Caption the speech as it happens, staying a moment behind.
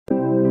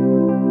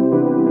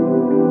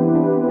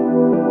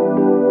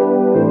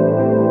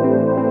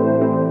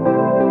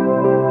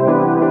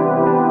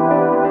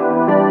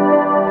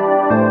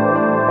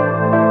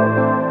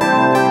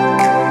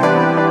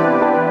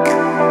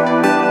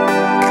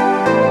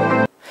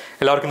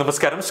എല്ലാവർക്കും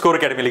നമസ്കാരം. സ്കോർ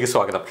അക്കാഡമിയിലേക്ക്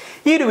സ്വാഗതം.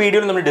 ഈ ഒരു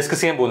വീഡിയോയിൽ നമ്മൾ ഡിസ്കസ്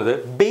ചെയ്യാൻ പോകുന്നത്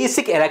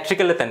ബേസിക്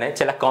ഇലക്ട്രിക്കലിൽ തന്നെ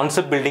ചില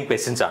കോൺസെപ്റ്റ് ബിൽഡിംഗ്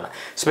ക്വസ്റ്റ്യൻസ് ആണ്.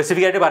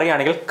 സ്പെസിഫിക് ആയിട്ട്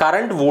പറയുകയാണെങ്കിൽ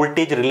കറണ്ട്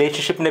വോൾട്ടേജ്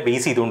റിലേഷൻഷിപ്പിനെ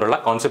ബേസ് ചെയ്തുകൊണ്ടുള്ള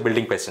കോൺസെപ്റ്റ്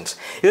ബിൽഡിംഗ് ക്വസ്റ്റ്യൻസ്.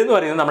 ഇതെന്ന്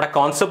പറയുന്നത് നമ്മുടെ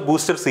കോൺസെപ്റ്റ്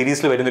ബൂസ്റ്റർ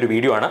സീരീസിൽ വരുന്ന ഒരു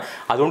വീഡിയോ ആണ്.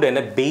 അതുകൊണ്ട്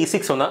തന്നെ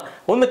ബേസിക്സ്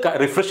ഒന്ന്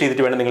റിഫ്രഷ്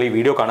ചെയ്തിട്ട് വേണം നിങ്ങൾ ഈ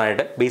വീഡിയോ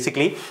കാണാനായിട്ട്.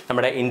 ബേസിക്കലി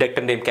നമ്മുടെ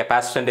ഇൻഡക്ടറിൻ്റെയും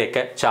കപ്പാസിറ്ററിൻ്റെ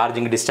ഒക്കെ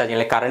ചാർജിങ് ഡിസ്ചാർജിങ്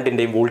അല്ലെങ്കിൽ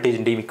കറണ്ടിൻ്റെയും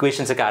വോൾട്ടേജിൻ്റെയും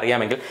ഇക്വേഷൻസ് ഒക്കെ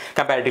അറിയാമെങ്കിൽ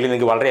കമ്പാരിറ്റീവ്ലി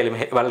നിങ്ങൾക്ക്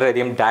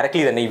വളരെയധികം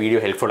ഡയറക്റ്റ്ലി തന്നെ ഈ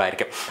വീഡിയോ ഹെൽപ്ഫുൾ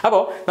ആയിരിക്കും.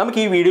 അപ്പോൾ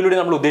നമുക്ക് ഈ വീഡിയോയിലൂടെ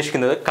നമ്മൾ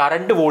ഉദ്ദേശിക്കുന്നത്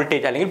കറണ്ട്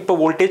വോൾട്ടേജ് അല്ലെങ്കിൽ ഇപ്പോൾ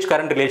വോൾട്ടേജ്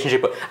കറണ്ട്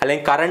റിലേഷൻഷിപ്പ്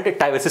അല്ലെങ്കിൽ current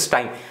versus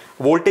time,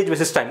 voltage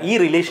versus time, ഈ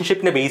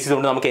റിലേഷൻഷിപ്പിനെ ബേസ്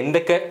ചെയ്തുകൊണ്ട് നമുക്ക്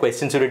എന്തൊക്കെ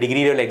ക്വസ്റ്റ്യൻസ് ഒരു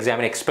ഡിഗ്രി ലെവൽ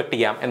എക്സാമിന് എക്സ്പെക്ട്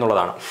ചെയ്യാം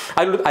എന്നുള്ളതാണ്.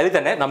 അതിൽ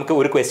തന്നെ നമുക്ക്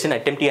ഒരു ക്വസ്റ്റ്യൻ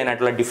അറ്റംപ്റ്റ്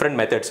ചെയ്യാനായിട്ടുള്ള ഡിഫറെൻറ്റ്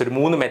മെത്തേഡ്സ്, ഒരു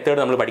 3 മെത്തേഡ്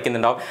നമ്മൾ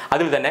പഠിക്കുന്നുണ്ടാവും.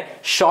 അതിൽ തന്നെ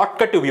ഷോർട്ട്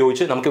കട്ട്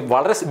ഉപയോഗിച്ച് നമുക്ക്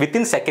വളരെ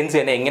വിത്തിൻ സെക്കൻഡ്സ്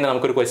തന്നെ എങ്ങനെ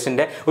നമുക്കൊരു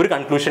ക്വസ്റ്റ്യൻ്റെ ഒരു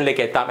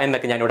കൺക്ലൂഷനിലേക്ക് എത്താം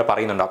എന്നൊക്കെ ഞാനിവിടെ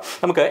പറയുന്നുണ്ടാവും.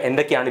 നമുക്ക്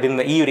എന്തൊക്കെയാണ് ഇതിൽ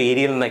നിന്ന് ഈ ഒരു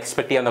ഏരിയയിൽ നിന്ന്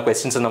എക്സ്പെക്ട് ചെയ്യാവുന്ന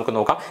ക്വസ്റ്റ്യൻസ് നമുക്ക്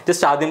നോക്കാം.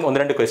 ജസ്റ്റ് ആദ്യം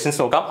 1-2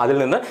 ക്വസ്റ്റ്യൻസ് നോക്കാം. അതിൽ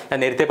നിന്ന്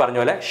ഞാൻ നേരത്തെ പറഞ്ഞ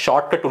പോലെ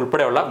ഷോർട്ട് കട്ട്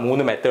ഉൾപ്പെടെയുള്ള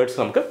 3 മെത്തേഡ്സ്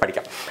നമുക്ക്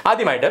പഠിക്കാം.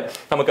 ആദ്യമായിട്ട്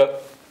നമുക്ക്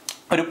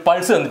ഒരു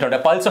പൾസ് തന്നിട്ടുണ്ട്.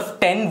 Pulse of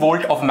 10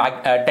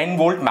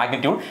 volt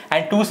magnitude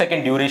and 2 second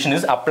duration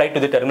is applied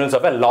to the terminals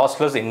of a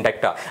lossless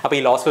inductor. അപ്പോൾ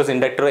ഈ ലോസ്ലെസ്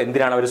ഇൻഡക്ടർ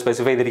എന്തിനാണ് അവർ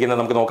സ്പെസിഫൈ ചെയ്തിരിക്കുന്നത്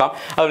നമുക്ക് നോക്കാം.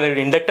 അതുപോലെ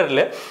ഒരു ഇൻഡക്ടറിൽ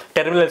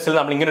ടെർമിനൽസിൽ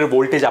നമ്മൾ ഇങ്ങനെ ഒരു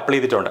വോൾട്ടേജ് അപ്ലൈ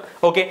ചെയ്തിട്ടുണ്ട്.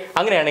 ഓക്കെ,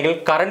 അങ്ങനെയാണെങ്കിൽ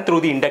കറണ്ട് ത്രൂ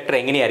ദി ഇൻഡക്ടർ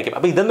എങ്ങനെയായിരിക്കും?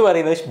 അപ്പോൾ ഇതെന്ന്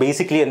പറയുന്നത്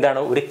ബേസിക്കലി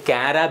എന്താണ്, ഒരു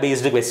കാര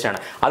ബേസ്ഡ് ക്വസ്റ്റൻ ആണ്.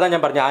 അതാണ്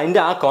ഞാൻ പറഞ്ഞത്.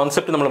 അതിൻ്റെ ആ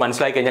കോൺസെപ്റ്റ് നമ്മൾ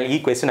മനസ്സിലാക്കി കഴിഞ്ഞാൽ ഈ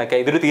ക്വസ്റ്റൻ ഒക്കെ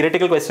ഇതൊരു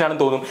തിയററ്റിക്കൽ ക്വസ്റ്റൻ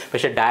ആണെന്ന് തോന്നും,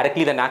 പക്ഷേ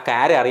ഡയറക്റ്റ്ലി തന്നെ ആ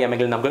കാര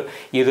അറിയാമെങ്കിൽ നമുക്ക്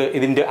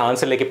ഇതിൻ്റെ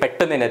ആൻസറിലേക്ക്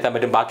പെട്ടെന്ന് തന്നെ എത്താൻ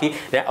പറ്റും. ബാക്കി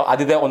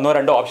ആദ്യത്തെ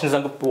 1-2 ഓപ്ഷൻസ്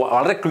നമുക്ക്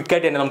വളരെ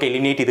ക്വിക്കായിട്ട് തന്നെ നമുക്ക്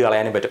എലിമിനേറ്റ് ചെയ്ത്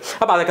കളയാനും പറ്റും.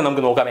 അപ്പോൾ അതൊക്കെ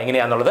നമുക്ക് നോക്കാം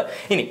എങ്ങനെയാണെന്നുള്ളത്.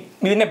 ഇനി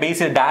ഇതിനെ ബേസ്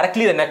ചെയ്ത്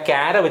ഡയറക്റ്റ്ലി തന്നെ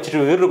കാര വെച്ചിട്ട്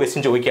വേറൊരു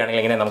ക്വസ്റ്റ്യൻ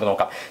ചോദിക്കുകയാണെങ്കിൽ എങ്ങനെ നമുക്ക്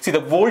നോക്കാം. C the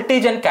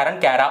voltage and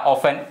current കാര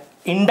of an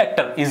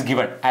inductor is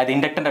given. അതായത്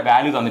ഇൻഡക്ടറിന്റെ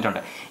വാല്യൂ തന്നിട്ടുണ്ട്.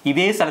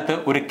 ഇതേ സ്ഥലത്ത്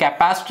ഒരു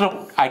കപ്പാസിറ്റർ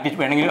ആയിട്ട്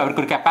വേണമെങ്കിൽ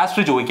അവർക്ക് ഒരു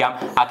കപ്പാസിറ്റർ ചോദിക്കാം.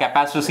 ആ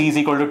കപ്പാസിറ്റർ C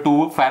 = 2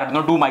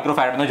 ഫാരഡെന്നോ 2 മൈക്രോ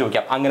ഫാരഡെന്നോ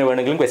ചോദിക്കാം. അങ്ങനെ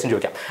വേണമെങ്കിലും ക്വസ്റ്റ്യൻ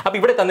ചോദിക്കാം. അപ്പോൾ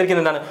ഇവിടെ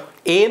തന്നിരിക്കുന്നത് എന്താണ്,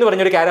 A എന്ന്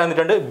പറഞ്ഞൊരു കാര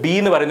തന്നിട്ടുണ്ട്, B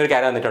എന്ന് പറയുന്നൊരു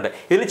കാര തന്നിട്ടുണ്ട്.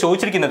 ഇതിൽ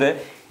ചോദിച്ചിരിക്കുന്നത്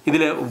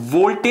ഇതിൽ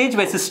വോൾട്ടേജ്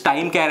വെസസ്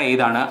ടൈം കാര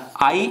ഏതാണ്,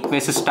 I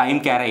വെസസ് ടൈം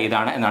കാര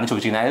ഏതാണ് എന്നാണ്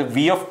ചോദിച്ചിരിക്കുന്നത്. അതായത്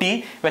V(t)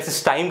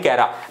 വെസസ് ടൈം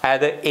കാര,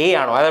 അതായത് A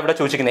ആണോ, അതാണ് ഇവിടെ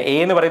ചോദിച്ചിരിക്കുന്നത്. A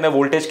എന്ന് പറയുന്നത്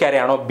വോൾട്ടേജ്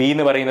കാരയാണോ, B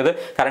എന്ന് പറയുന്നത്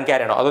കറണ്ട്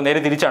കാരയാണോ, അതോ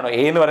നേരെ തിരിച്ചാണോ,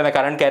 A എന്ന് പറയുന്ന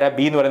കറണ്ട് കാര,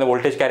 B എന്ന് പറയുന്ന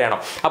വോൾട്ടേജ് കാരയാണോ?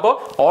 അപ്പോൾ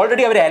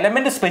ഓൾറെഡി അവർ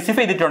എലമെന്റ്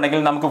സ്പെസിഫൈ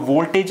ചെയ്തിട്ടുണ്ടെങ്കിൽ നമുക്ക്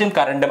വോൾട്ടേജും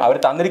കറണ്ടും അവർ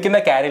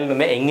തന്നിരിക്കുന്ന കാരയിൽ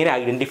നിന്ന് എങ്ങനെ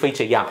ഐഡന്റിഫൈ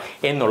ചെയ്യാം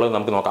എന്നുള്ളത്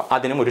നമുക്ക് നോക്കാം.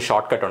 അതിനും ഒരു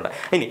ഷോർട്ട് കട്ട് ഉണ്ട്.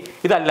 ഇനി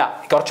ഇതല്ല,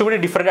 കുറച്ചുകൂടി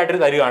ഡിഫറെന്റ്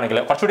ആയിട്ട്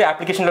തരികയാണെങ്കിൽ, കുറച്ചുകൂടി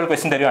ആപ്ലിക്കേഷനിലുള്ള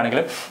ക്വസ്റ്റ്യൻ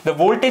തരികയാണെങ്കിൽ, ദ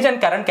വോൾട്ടേജ്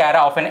ആൻഡ് കറണ്ട് കാര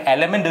of N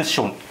element is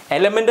Sean.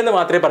 Element എന്ന്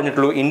മാത്രമേ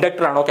പറഞ്ഞിട്ടുള്ളൂ,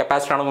 ഇൻഡക്ടർ ആണോ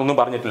കപ്പാസിറ്റർ ആണോ എന്നൊന്നും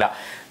പറഞ്ഞിട്ടില്ല.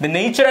 The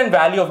nature and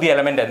value of the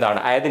element എന്താണ്,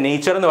 അതായത്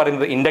നേച്ചർ എന്ന്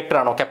പറയുന്നത് ഇൻഡക്ടർ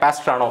ആണോ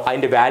കപ്പാസിറ്റർ ആണോ,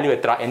 അതിന്റെ വാല്യൂ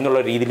എത്ര എന്നുള്ള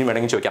രീതിയിൽ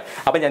വേണമെങ്കിൽ ചോദിക്കാം.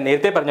 അപ്പോൾ ഞാൻ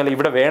നേരത്തെ പറഞ്ഞാൽ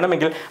ഇവിടെ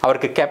വേണമെങ്കിൽ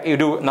അവർക്ക്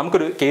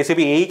നമുക്കൊരു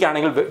KSEB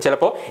ആണെങ്കിൽ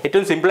ചിലപ്പോൾ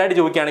ഏറ്റവും സിമ്പിളായിട്ട്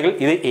ചോദിക്കുകയാണെങ്കിൽ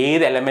ഇത്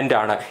ഏത് എലമെന്റ്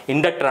ആണ്,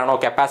 ഇൻഡക്ടർ ആണോ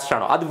കപ്പാസിറ്റർ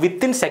ആണോ, അത്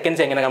വിത്തിൻ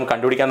സെക്കൻഡ്സ് എങ്ങനെ നമുക്ക്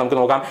കണ്ടുപിടിക്കാൻ നമുക്ക്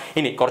നോക്കാം.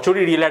 ഇനി കുറച്ചുകൂടി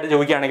ഡീറ്റെയിൽ ആയിട്ട്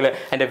ചോദിക്കുകയാണെങ്കിൽ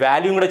അതിന്റെ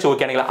വാല്യൂ കൂടെ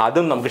ചോദിക്കുകയാണെങ്കിൽ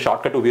അതും നമുക്ക്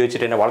ഷോർട്ട് കട്ട്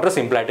ഉപയോഗിച്ചിട്ട് തന്നെ വളരെ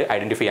സിമ്പിളായിട്ട്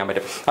ഐഡന്റിഫൈ ചെയ്യാൻ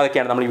പറ്റും.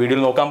 അതൊക്കെയാണ് നമ്മൾ ഈ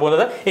വീഡിയോയിൽ നോക്കാൻ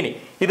പോകുന്നത്. ഇനി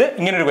ഇത്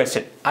ഇങ്ങനൊരു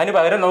ക്വസ്റ്റ്യൻ, അതിന്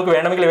പകരം നമുക്ക്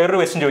വേണമെങ്കിൽ വേറൊരു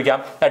ക്വസ്റ്റ്യൻ ചോദിക്കാം.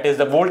 That is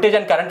the voltage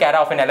and current കാര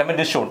of N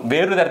element is Sean.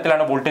 വേറൊരു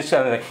തരത്തിലാണ് വോൾട്ടേജ്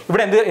തന്നത്.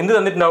 ഇവിടെ എന്ത്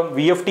തന്നിട്ടുണ്ടാവും,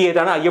 V(t)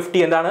 ഏതാണ്, I(t)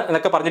 എന്താണ്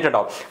എന്നൊക്കെ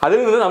പറഞ്ഞിട്ടുണ്ടാവും. അതിൽ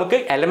നിന്ന് നമുക്ക്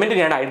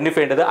എലമെന്റിനെയാണ് ഐഡന്റിഫൈ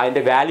ചെയ്യേണ്ടത്,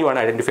 അതിന്റെ വാല്യൂ ആണ്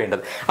ഐഡന്റിഫൈ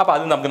ചെയ്യേണ്ടത്. അപ്പോൾ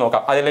അത് നമുക്ക്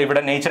നോക്കാം. അതിൽ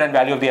ഇവിടെ nature and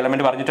value of the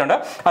element പറഞ്ഞിട്ടുണ്ട്,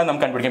 അത്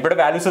നമുക്ക് കണ്ടുപിടിക്കാം. ഇവിടെ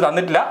വാല്യൂസ്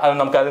തന്നിട്ടില്ല, അത്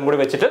നമുക്ക് അതും കൂടി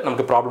വെച്ചിട്ട്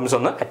നമുക്ക് പ്രോബ്ലംസ്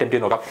ഒന്ന് അറ്റംപ്റ്റ്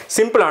ചെയ്ത് നോക്കാം.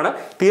 സിമ്പിൾ ആണ്,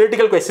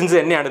 തിയററ്റിക്കൽ ക്വസ്റ്റ്യൻസ്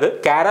തന്നെയാണിത്.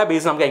 കാര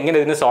ബേസ് നമുക്ക് എങ്ങനെ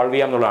ഇതിനെ സോൾവ്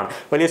ചെയ്യാം എന്നുള്ളതാണ്.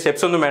 വലിയ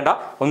സ്റ്റെപ്സ് ഒന്നും വേണ്ട,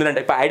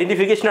 1-2. ഇപ്പോൾ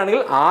ഐഡന്റിഫിക്കേഷൻ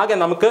ആണെങ്കിൽ ആകെ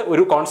നമുക്ക്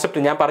ഒരു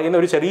കോൺസെപ്റ്റ്, ഞാൻ പറയുന്ന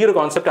ഒരു ചെറിയൊരു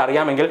കോൺസെപ്റ്റ്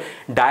അറിയാമെങ്കിൽ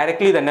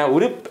ഡയറക്റ്റ്ലി തന്നെ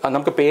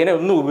നമുക്ക് പേന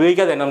ഒന്നും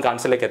ഉപയോഗിക്കാതെ തന്നെ നമുക്ക്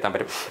ആൻസറിലേക്ക് എത്താൻ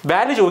പറ്റും.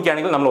 വാല്യൂ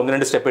ചോദിക്കുകയാണെങ്കിൽ നമ്മൾ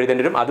 1-2 സ്റ്റെപ്പ്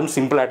എഴുതേണ്ടി വരും. അതും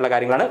സിമ്പിൾ ആയിട്ടുള്ള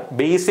കാര്യങ്ങളാണ്.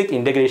 ബേസിക്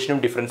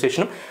ഇന്റഗ്രേഷനും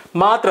ഡിഫറൻസിയേഷനും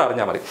മാത്രം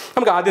അറിഞ്ഞാൽ മതി.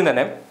 നമുക്ക് ആദ്യം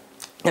തന്നെ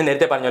ഞാൻ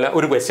നേരത്തെ പറഞ്ഞ പോലെ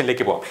ഒരു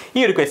ക്വസ്റ്റ്യനിലേക്ക് പോകാം. ഈ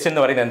ഒരു ക്വസ്റ്റ്യൻ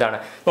എന്ന് പറയുന്നത് എന്താണ്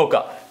നോക്കുക.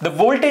 ദ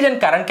വോൾട്ടേജ് ആൻഡ്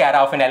കറണ്ട് കാര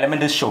of N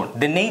element is Sean.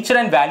 The nature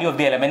and value of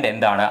the element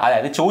എന്താണ്,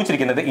 അതായത്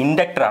ചോദിച്ചിരിക്കുന്നത്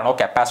ഇൻഡക്ടർ ആണോ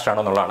കപ്പാസിറ്റർ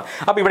ആണോ എന്നുള്ളതാണ്.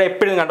 അപ്പോൾ ഇവിടെ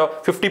എപ്പോഴും കണ്ടോ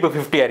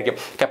 50-50 ആയിരിക്കും.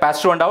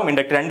 കപ്പാസിറ്റർ ഉണ്ടാവും,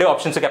 ഇൻഡക്ടർ, 2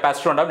 ഓപ്ഷൻസ്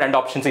കപ്പാസിറ്റർ ഉണ്ടാവും, 2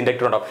 ഓപ്ഷൻസ്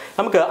ഇൻഡക്ടർ ഉണ്ടാവും.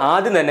 നമുക്ക്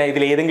ആദ്യം തന്നെ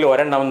ഇതിൽ ഏതെങ്കിലും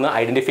ഒരെണ്ണം ഒന്ന്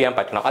ഐഡന്റിഫൈ ചെയ്യാൻ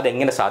പറ്റണം.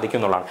 അതെങ്ങനെ സാധിക്കും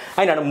എന്നുള്ളതാണ്.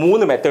 അതിനാണ്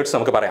 3 മെത്തേഡ്സ്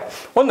നമുക്ക് പറയാം.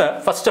 ഒന്ന്,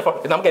 ഫസ്റ്റ് ഓഫ് ഓൾ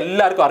നമുക്ക്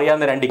എല്ലാവർക്കും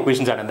അറിയാവുന്ന 2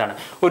 ഇക്വേഷൻസ് ആണ്. എന്താണ്,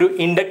 ഒരു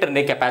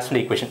ഇൻഡക്ടറിന്റെ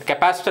കപ്പാസിറ്ററിന്റെ ഇക്വേഷൻ,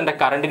 കപ്പാസിറ്ററിന്റെ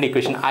കറണ്ടിന്റെ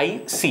ഇക്വേഷൻ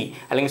IC,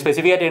 അല്ലെങ്കിൽ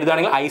സ്പെസിഫിക് ആയിട്ട്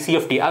എഴുതുകയാണെങ്കിൽ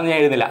IC(t). അത് ഞാൻ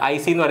എഴുതുന്നില്ല.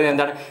 IC എന്ന് പറയുന്നത്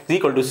എന്താണ്,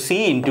 C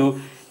 =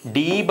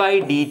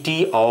 d/dt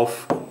ഓഫ്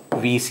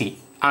VC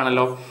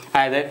ആണല്ലോ.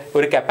 അതായത്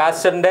ഒരു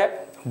കപ്പാസിറ്ററിന്റെ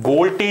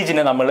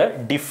വോൾട്ടേജിനെ നമ്മൾ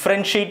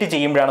ഡിഫറൻഷിയേറ്റ്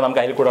ചെയ്യുമ്പോഴാണ്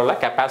നമുക്ക് അതിൽ കൂടെ ഉള്ള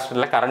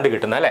കപ്പാസിറ്ററിലെ കറണ്ട്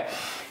കിട്ടുന്നത്, അല്ലേ?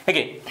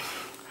 ഓക്കെ,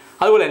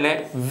 അതുപോലെ തന്നെ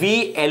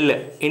VL,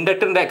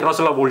 ഇൻഡക്ടറിന്റെ അക്രോസ്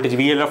ഉള്ള വോൾട്ടേജ്,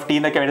 VL(t)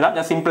 എന്നൊക്കെ എഴുതാം.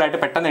 ഞാൻ സിമ്പിൾ ആയിട്ട്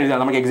പെട്ടെന്ന് എഴുതാം.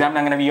 നമുക്ക് എക്സാമിന്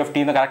അങ്ങനെ V(t)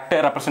 എന്ന് കറക്റ്റ്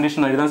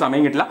റെപ്രസെന്റേഷൻ എഴുതാൻ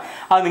സമയം കിട്ടില്ല.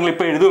 അത് നിങ്ങൾ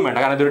ഇപ്പോൾ എഴുതുകയും വേണ്ട,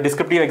 കാരണം ഇതൊരു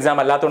ഡിസ്ക്രിപ്റ്റീവ് എക്സാം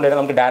അല്ലാത്തതുകൊണ്ട് തന്നെ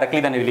നമുക്ക്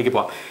ഡയറക്റ്റ്ലി തന്നെ ഇതിലേക്ക്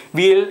പോകാം.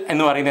 VL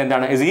എന്ന് പറയുന്നത്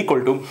എന്താണ്,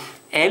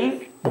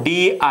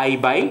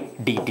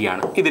 LdI/dt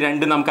ആണ്. ഇത്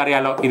രണ്ടും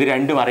നമുക്കറിയാലോ. ഇത്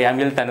രണ്ടും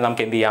അറിയാമെങ്കിൽ തന്നെ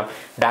നമുക്ക് എന്ത് ചെയ്യാം,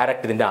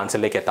 ഡയറക്റ്റ് ഇതിന്റെ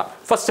ആൻസറിലേക്ക് എത്താം.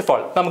 ഫസ്റ്റ് ഓഫ്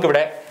ഓൾ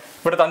നമുക്കിവിടെ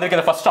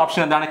തന്നിരിക്കുന്ന ഫസ്റ്റ്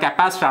ഓപ്ഷൻ എന്താണ്,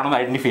 കപ്പാസിറ്റർ ആണെന്ന്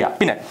ഐഡന്റിഫൈ ചെയ്യാം.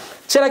 പിന്നെ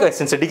ചില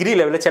ക്വസ്റ്റ്യൻസ് ഡിഗ്രി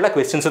ലെവലിൽ ചില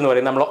ക്വസ്റ്റ്യൻസ് എന്ന്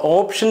പറയുന്നത് നമ്മൾ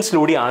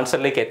ഓപ്ഷൻസിലൂടെ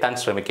ആൻസറിലേക്ക് എത്താൻ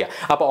ശ്രമിക്കുക.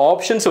 അപ്പോൾ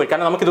ഓപ്ഷൻസ് വെച്ച്,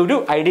 കാരണം നമുക്കിതൊരു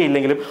ഐഡിയ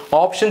ഇല്ലെങ്കിലും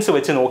ഓപ്ഷൻസ്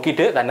വെച്ച്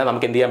നോക്കിയിട്ട് തന്നെ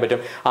നമുക്ക് എന്ത് ചെയ്യാൻ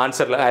പറ്റും,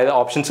 ആൻസറിൽ അതായത്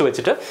ഓപ്ഷൻസ്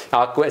വെച്ചിട്ട്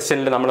ആ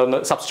ക്വസ്റ്റ്യനിൽ നമ്മളൊന്ന്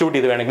സബ്സ്റ്റിറ്റ്യൂട്ട്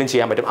ചെയ്ത് വേണമെങ്കിലും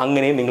ചെയ്യാൻ പറ്റും.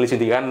 അങ്ങനെയും നിങ്ങൾ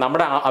ചിന്തിക്കുക. കാരണം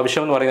നമ്മുടെ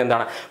ആവശ്യം എന്ന് പറയുന്നത്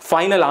എന്താണ്,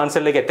 ഫൈനൽ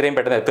ആൻസറിലേക്ക് എത്രയും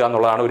പെട്ടെന്ന് എത്തുക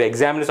എന്നുള്ളതാണ് ഒരു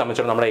എക്സാമിനെ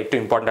സംബന്ധിച്ചിടത്തോളം നമ്മുടെ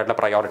ഏറ്റവും ഇമ്പോർട്ടൻ്റ് ആയിട്ടുള്ള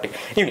പ്രയോറിറ്റി.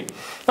 ഇനി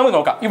നമുക്ക്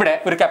നോക്കാം, ഇവിടെ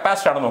ഒരു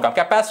കപ്പാസിറ്റർ ആണ് നോക്കാം.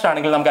 കപ്പാസിറ്റർ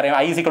ആണെങ്കിൽ നമുക്കറിയാം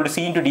I = C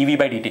 ×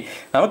 dV/dt.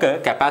 നമുക്ക്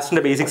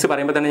കപ്പാസിറ്ററിന്റെ ബേസിക്സ്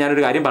പറയുമ്പോൾ തന്നെ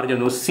ഞാനൊരു കാര്യം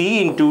പറഞ്ഞിരുന്നു, C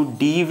 ×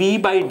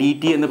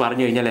 dV/dt എന്ന്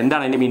പറഞ്ഞു കഴിഞ്ഞാൽ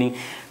എന്താണ് അതിന്റെ meaning?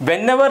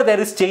 whenever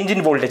there is change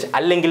in voltage,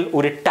 അല്ലെങ്കിൽ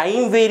ഒരു ടൈം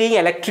വേരിയിങ്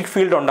ഇലക്ട്രിക്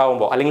ഫീൽഡ്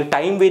ഉണ്ടാകുമ്പോൾ അല്ലെങ്കിൽ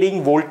ടൈം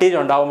വേരിയിങ് വോൾട്ടേജ്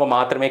ഉണ്ടാകുമ്പോൾ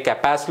മാത്രമേ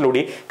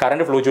കപ്പാസിറ്ററിലൂടെ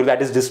കറണ്ട് ഫ്ലോ ചെയ്യൂ,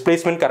 ദാറ്റ് ഇസ്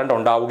ഡിസ്പ്ലേസ്മെന്റ് കറണ്ട്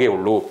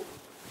ഉണ്ടാവുകയുള്ളൂ.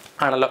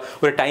 ആണല്ലോ,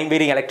 ഒരു ടൈം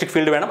വേരിയിങ് ഇലക്ട്രിക്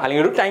ഫീൽഡ് വേണം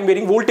അല്ലെങ്കിൽ ഒരു ടൈം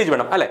വേരിയിങ് വോൾട്ടേജ്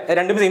വേണം, അല്ലേ?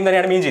 രണ്ടും സെയിം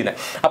തന്നെയാണ് മീൻ ചെയ്യുന്നത്.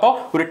 അപ്പോൾ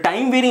ഒരു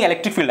ടൈം വേരിയിങ്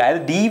ഇലക്ട്രിക് ഫീൽഡ് അതായത്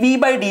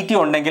dV/dt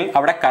ഉണ്ടെങ്കിൽ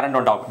അവിടെ കറണ്ട്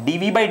ഉണ്ടാവും.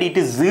 dV/dt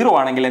 0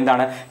 ആണെങ്കിൽ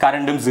എന്താണ്,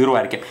 കറണ്ടും 0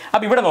 ആയിരിക്കും.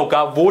 അപ്പോൾ ഇവിടെ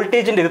നോക്കുക,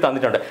 വോൾട്ടേജിന്റെ ഇത്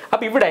തന്നിട്ടുണ്ട്.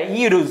 അപ്പോൾ ഇവിടെ ഈ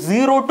ഒരു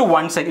 0 to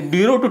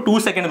 2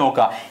 സെക്കൻഡ്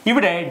നോക്കുക.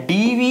 ഇവിടെ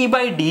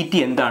dV/dt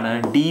എന്താണ്,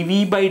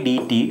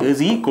 dV/dt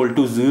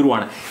 = 0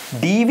 ആണ്.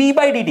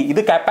 dV/dt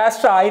ഇത്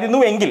കപ്പാസിറ്റർ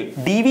ആയിരുന്നു എങ്കിൽ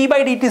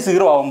dV/dt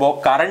 0 ആവുമ്പോൾ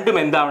കറണ്ടും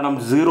എന്താവണം,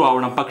 0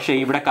 ആവണം. പക്ഷേ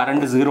ഇവിടെ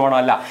കറണ്ട് 0 ആണോ?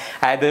 അല്ല.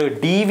 അതായത്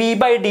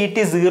dV/dt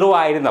 0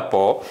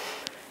 ആയിരുന്നപ്പോൾ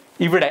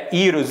ഇവിടെ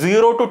ഈ ഒരു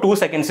 0 to 2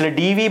 സെക്കൻഡ്സിൽ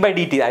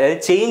dV/dt അതായത്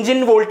ചേഞ്ച്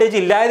ഇൻ വോൾട്ടേജ്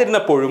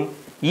ഇല്ലാതിരുന്നപ്പോഴും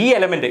ഈ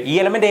എലമെന്റ്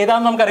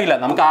ഏതാണെന്ന് നമുക്കറിയില്ല.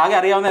 നമുക്ക് ആകെ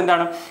അറിയാവുന്ന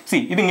എന്താണ്,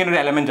 ഇത് ഇങ്ങനൊരു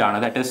എലമെന്റ് ആണ്,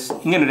 ദാറ്റ് ഇസ്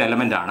ഇങ്ങനൊരു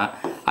എലമെന്റ് ആണ്.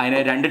 അതിന്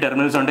രണ്ട്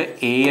ടെർമിനൽസ് ഉണ്ട്,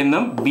 A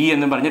എന്നും B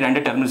എന്നും പറഞ്ഞ് രണ്ട്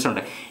ടെർമിനൽസ് ഉണ്ട്.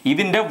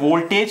 ഇതിന്റെ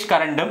വോൾട്ടേജ്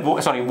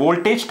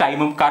വോൾട്ടേജ്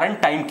ടൈമും കറണ്ട്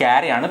ടൈം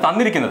ക്യാരിയാണ്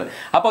തന്നിരിക്കുന്നത്.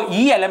 അപ്പോൾ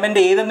ഈ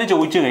എലമെന്റ് ഏതെന്ന്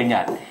ചോദിച്ചു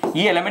കഴിഞ്ഞാൽ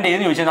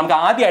നമുക്ക്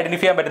ആദ്യം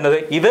ഐഡന്റിഫൈ ചെയ്യാൻ പറ്റുന്നത്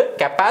ഇത്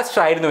കപ്പാസിറ്റർ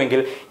ആയിരുന്നുവെങ്കിൽ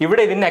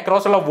ഇവിടെ ഇതിന്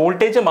അക്രോസ് ഉള്ള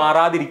വോൾട്ടേജ്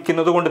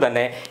മാറാതിരിക്കുന്നത് കൊണ്ട്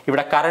തന്നെ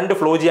ഇവിടെ കറണ്ട്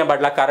ഫ്ലോ ചെയ്യാൻ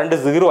പാടില്ല, കറണ്ട്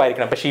 0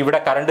 ആയിരിക്കണം. പക്ഷേ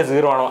ഇവിടെ കറണ്ട്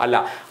 0 ആണോ?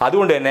 അല്ല.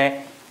 അതുകൊണ്ട് തന്നെ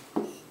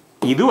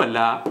ഇതുമല്ല.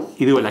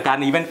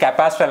 കാരണം ഇവൻ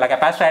കപ്പാസിറ്റർ അല്ല.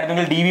 കപ്പാസിറ്റർ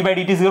ആയിരുന്നെങ്കിൽ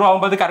dV/dt 0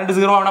 ആകുമ്പോൾ അത് കറണ്ട്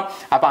 0 ആവണം.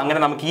 അപ്പോൾ അങ്ങനെ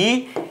നമുക്ക്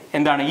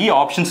ഈ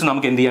ഓപ്ഷൻസ്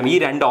നമുക്ക് എന്ത് ചെയ്യാം, ഈ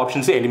രണ്ട്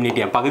ഓപ്ഷൻസ് എലിമിനേറ്റ്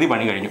ചെയ്യാം. പകുതി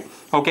പണി കഴിഞ്ഞു.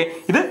 ഓക്കെ,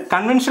 ഇത്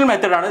കൺവെൻഷണൽ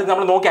മെത്തേഡാണ്. ഇത്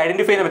നമ്മൾ നോക്കി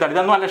ഐഡന്റിഫൈ ചെയ്യുന്ന മെത്തേഡ്.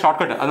 ഇതൊന്നും അല്ല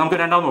ഷോർട്ട് കട്ട്. അത് നമുക്ക്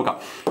രണ്ടാമത് നോക്കാം.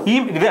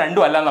 ഇത്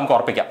രണ്ടും അല്ല നമുക്ക്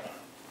ഉറപ്പിക്കാം.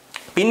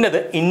 പിന്നത്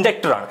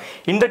ഇൻഡക്ടർ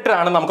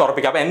ആണ് നമുക്ക്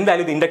ഉറപ്പിക്കാം. അപ്പോൾ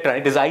എന്തായാലും ഇത് ഇൻഡക്ടർ ആണ്.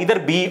 It is either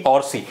B or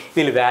C.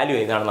 ഇതിൽ വാല്യൂ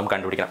ഏതാണ് നമുക്ക്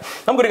കണ്ടുപിടിക്കണം.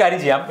 നമുക്കൊരു കാര്യം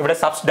ചെയ്യാം, ഇവിടെ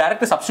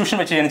ഡയറക്റ്റ് സബ്സ്റ്റിറ്റ്യൂഷൻ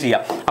വെച്ച് ഞാൻ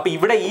ചെയ്യാം. അപ്പോൾ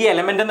ഇവിടെ ഈ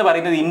എലമെന്റ് എന്ന്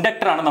പറയുന്നത്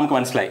ഇൻഡക്ടർ ആണ് നമുക്ക്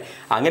മനസ്സിലായി.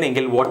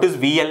 അങ്ങനെയെങ്കിൽ what is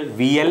VL?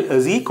 VL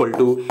 =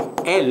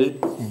 L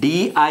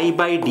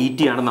dI/dt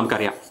ആണെന്ന്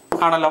നമുക്കറിയാം,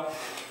 ആണല്ലോ.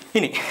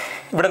 ഇനി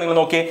ഇവിടെ നിങ്ങൾ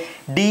നോക്കിയേ,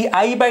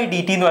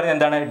 dI/dt എന്ന് പറയുന്നത്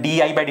എന്താണ്,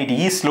 dI/dt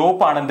ഈ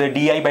സ്ലോപ്പ് ആണ് എന്ത്,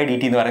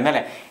 dI/dt എന്ന് പറയുന്നത്,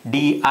 അല്ലേ?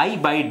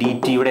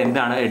 dI/dt ഇവിടെ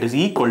എന്താണ്, ഇറ്റ് ഇസ്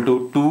ഈക്വൽ ടു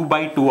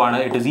 2/2 ആണ്.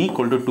 ഇറ്റ് ഇസ്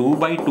ഈക്വൽ ടു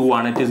 2/2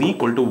 ആണ്. ഇറ്റ് ഇസ്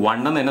ഈക്വൽ ടു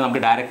 1 എന്ന് തന്നെ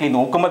നമുക്ക് ഡയറക്റ്റ്ലി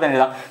നോക്കുമ്പോൾ തന്നെ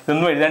എഴുതാം.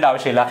 ഇതൊന്നും എഴുതേണ്ട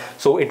ആവശ്യമില്ല.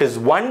 സോ ഇറ്റ് ഇസ്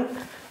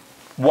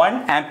 1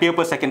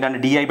 ampere/second ആണ്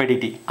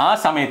dI/dt. ആ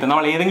സമയത്ത്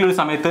നമ്മൾ ഏതെങ്കിലും ഒരു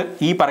സമയത്ത്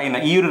ഈ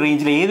ഒരു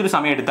റേഞ്ചിൽ ഏതൊരു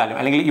സമയം എടുത്താലും,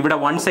 അല്ലെങ്കിൽ ഇവിടെ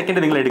 1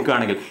 സെക്കൻഡ് നിങ്ങൾ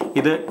എടുക്കുകയാണെങ്കിൽ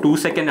ഇത് 2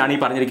 സെക്കൻഡ് ആണ് ഈ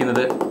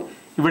പറഞ്ഞിരിക്കുന്നത്.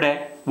 ഇവിടെ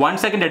 1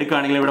 സെക്കൻഡ്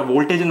എടുക്കുകയാണെങ്കിൽ ഇവിടെ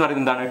വോൾട്ടേജ് എന്ന്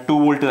പറയുന്നത് എന്താണ്, 2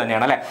 വോൾട്ട്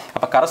തന്നെയാണ്, അല്ലേ?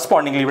 അപ്പോൾ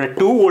കറസ്പോണ്ടിംഗ്ലി ഇവിടെ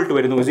 2 വോൾട്ട്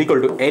വരുന്നു. Is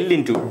equal to L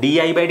 ×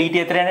 dI/dt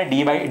എത്രയാണ്,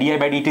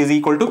 dI/dt ഇസ്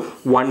ഈക്വൽ ടു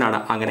 1 ആണ്.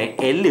 അങ്ങനെ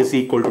L is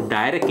equal to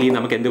directly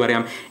നമുക്ക് എന്ത്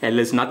പറയാം, L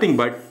is nothing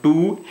but 2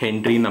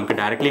 Henry നമുക്ക്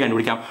ഡയറക്ട്ലി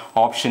കണ്ടുപിടിക്കാം.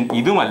 ഓപ്ഷൻ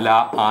ഇതുമല്ല.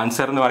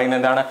 ആൻസർ എന്ന് പറയുന്നത്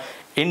എന്താണ്,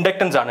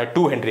 ഇൻഡക്ടൻസ് ആണ്,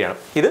 2 ഹെൻറി ആണ്.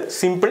 ഇത്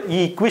സിമ്പിൾ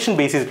ഈ ഇക്വേഷൻ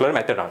ബേസിസിലുള്ള ഒരു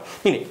മെത്തേഡാണ്.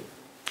 ഇനി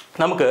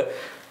നമുക്ക്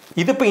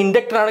ഇതിപ്പോൾ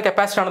ഇൻഡക്ടർ ആണ്,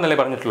 കപ്പാസിറ്റർ ആണെന്നല്ലേ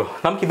പറഞ്ഞിട്ടുള്ളൂ.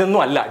 നമുക്ക്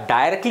ഇതൊന്നും അല്ല,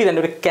 ഡയറക്റ്റ്ലി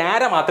തന്നെ ഒരു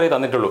ക്യാര മാത്രമേ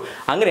തന്നിട്ടുള്ളൂ.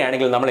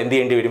 അങ്ങനെയാണെങ്കിൽ നമ്മൾ എന്ത്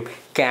ചെയ്യേണ്ടി വരും,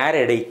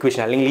 ക്യാരയുടെ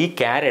ഇക്വേഷൻ അല്ലെങ്കിൽ ഈ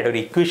ക്യാരയുടെ ഒരു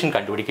ഇക്വേഷൻ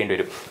കണ്ടുപിടിക്കേണ്ടി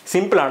വരും.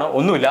 സിമ്പിളാണ്,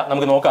 ഒന്നുമില്ല.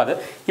 നമുക്ക് നോക്കാതെ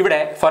ഇവിടെ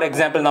ഫോർ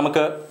എക്സാമ്പിൾ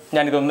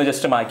ഞാനിതൊന്ന്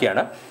ജസ്റ്റ്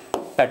മാറ്റിയാണ്.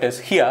 ദാറ്റ്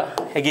ഈസ് ഹിയർ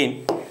അഗെയിൻ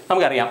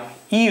നമുക്കറിയാം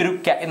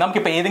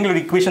നമുക്കിപ്പോൾ ഏതെങ്കിലും ഒരു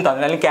ഇക്വേഷൻ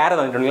തന്നിട്ട് അല്ലെങ്കിൽ ക്യാര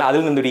തന്നിട്ടുണ്ടെങ്കിൽ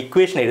അതിൽ നിന്നൊരു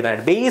ഇക്വേഷൻ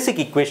എഴുതാനായിട്ട്, ബേസിക്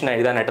ഇക്വേഷൻ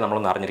എഴുതാനായിട്ട്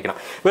നമ്മളൊന്ന് അറിഞ്ഞിരിക്കണം.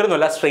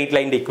 വേറൊന്നുമല്ല, സ്ട്രെയിറ്റ്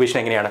ലൈൻ്റെ ഇക്വേഷൻ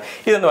എങ്ങനെയാണ്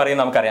ഇതെന്ന്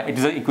പറയുന്നത് നമുക്കറിയാം.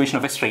 It is equation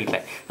of A straight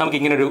line. നമുക്ക്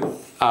ഇങ്ങനെ ഒരു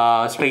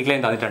സ്ട്രെയിറ്റ്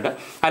ലൈൻ തന്നിട്ടുണ്ട്,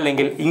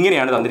 അല്ലെങ്കിൽ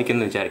ഇങ്ങനെയാണ്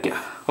തന്നിരിക്കുന്നത് വിചാരിക്കുക.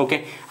 ഓക്കെ,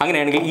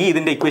 അങ്ങനെയാണെങ്കിൽ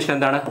ഇതിൻ്റെ ഇക്വേഷൻ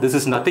എന്താണ്, this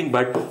is nothing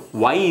but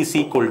y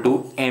 =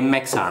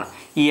 mx ആണ്.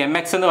 ഈ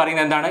mx എന്ന്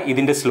പറയുന്നത് എന്താണ്,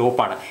 ഇതിൻ്റെ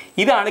സ്ലോപ്പാണ്.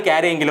 ഇതാണ്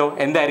ക്യാരയെങ്കിലോ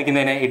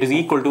എന്തായിരിക്കുന്നതിന്, ഇറ്റ് ഇസ്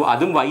ഈക്വൽ ടു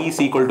അതും y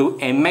 =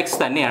 mx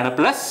തന്നെയാണ്,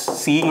 പ്ലസ്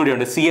സിയും കൂടി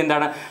ഉണ്ട്. സി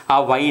എന്താണ്, ആ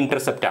y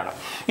ഇന്റർസെപ്റ്റ് ആണ്.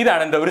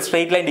 ഇതാണ് എന്താ ഒരു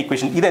സ്ട്രെയിറ്റ് ലൈൻ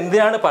ഇക്വേഷൻ.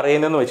 ഇതെന്തിനാണ്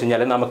പറയുന്നതെന്ന് വെച്ച്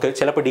കഴിഞ്ഞാൽ നമുക്ക്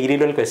ചിലപ്പോൾ ഡിഗ്രി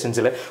ലെവൽ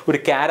ക്വസ്റ്റൻസിൽ ഒരു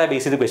ക്യാര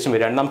ബേസ് ചെയ്ത് ക്വസ്റ്റൻ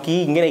വരികയാണ്. നമുക്ക്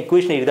ഇങ്ങനെ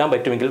ഇക്വേഷൻ എഴുതാൻ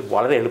പറ്റുമെങ്കിൽ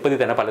വളരെ എളുപ്പത്തിൽ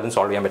തന്നെ പലതും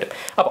സോൾവ് ചെയ്യാൻ പറ്റും.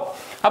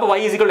 അപ്പോൾ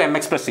y =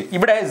 mx + c.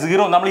 ഇവിടെ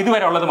 0 നമ്മൾ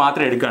ഇതുവരെ ഉള്ളത്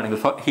മാത്രമേ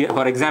എടുക്കുകയാണെങ്കിൽ,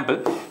 ഫോർ എക്സാമ്പിൾ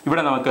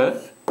ഇവിടെ നമുക്ക്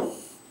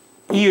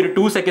ഈ ഒരു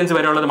 2 സെക്കൻഡ്സ്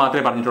വരെ ഉള്ളത്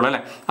മാത്രമേ പറഞ്ഞിട്ടുള്ളൂ, അല്ലേ?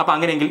 അപ്പോൾ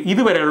അങ്ങനെയെങ്കിൽ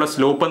ഇതുവരെയുള്ള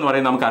സ്ലോപ്പ് എന്ന്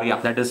പറയുന്നത് നമുക്കറിയാം.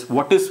 That is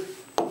what is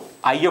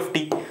I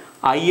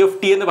of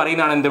t എന്ന്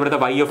പറയുന്നതാണ് എന്ത്, ഇവിടുത്തെ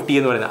y of t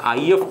എന്ന് പറയുന്നത്.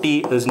 I of t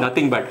is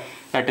nothing but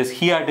that is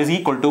here it is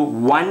equal to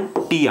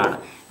 1t ആണ്.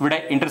 ഇവിടെ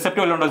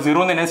ഇന്റർസെപ്റ്റ് വല്ലതും ഉണ്ടോ, 0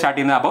 എന്ന് തന്നെ സ്റ്റാർട്ട്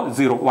ചെയ്യുന്നത്. അപ്പോൾ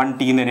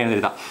 1t എന്ന് തന്നെയാണ്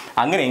എഴുതാം.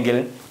 അങ്ങനെയെങ്കിൽ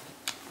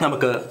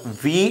നമുക്ക്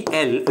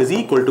VL =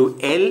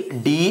 L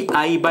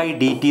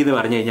dI/dt എന്ന്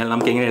പറഞ്ഞു കഴിഞ്ഞാൽ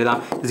നമുക്ക് എങ്ങനെ എഴുതാം,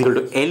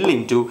 L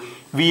 ×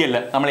 VL.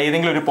 നമ്മൾ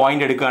ഏതെങ്കിലും ഒരു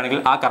പോയിന്റ് എടുക്കുകയാണെങ്കിൽ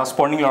ആ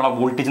കറസ്പോണ്ടിങ്ങിലുള്ള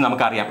വോൾട്ടേജ്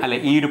നമുക്കറിയാം, അല്ലെ?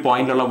 ഈ ഒരു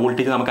പോയിന്റിലുള്ള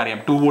വോൾട്ടേജ്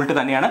നമുക്കറിയാം 2 വോൾട്ട്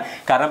തന്നെയാണ്.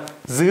 കാരണം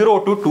 0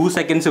 to 2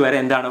 സെക്കൻഡ്സ് വരെ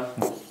എന്താണ്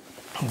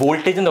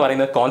വോൾട്ടേജ് എന്ന്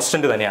പറയുന്നത്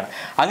കോൺസ്റ്റന്റ് തന്നെയാണ്.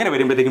 അങ്ങനെ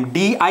വരുമ്പോഴത്തേക്കും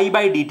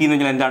di/dt എന്ന്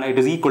പറഞ്ഞാൽ എന്താണ്?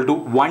 It is equal to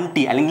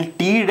 1t, അല്ലെങ്കിൽ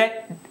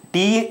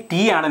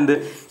ടി ആണ് എന്ത്?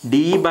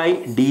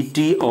 d/dt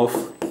ഓഫ്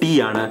ടി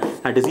ആണ്.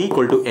 That is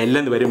equal to L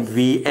എന്ന് വരും,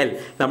 VL.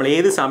 നമ്മൾ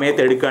ഏത്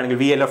സമയത്ത് എടുക്കുകയാണെങ്കിൽ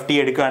VL ഓഫ് ടി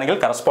എടുക്കുകയാണെങ്കിൽ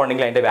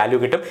കറസ്പോണ്ടിംഗ് അതിൻ്റെ വാല്യൂ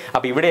കിട്ടും.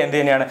 അപ്പോൾ ഇവിടെ എന്ത്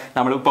തന്നെയാണ്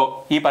നമ്മളിപ്പോൾ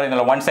ഈ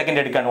പറയുന്നത് 1 സെക്കൻഡ്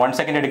എടുക്കുകയാണ്. 1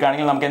 സെക്കൻഡ്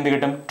എടുക്കുകയാണെങ്കിൽ നമുക്ക് എന്ത്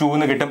കിട്ടും? 2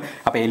 എന്ന് കിട്ടും.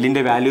 അപ്പോൾ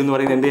എല്ലിൻ്റെ വാല്യൂ എന്ന്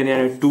പറയുന്നത് എന്ത്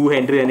തന്നെയാണ്? 2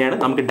 ഹെൻറി തന്നെയാണ്.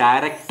 നമുക്ക്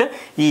ഡയറക്റ്റ്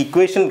ഈ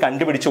ഇക്വേഷൻ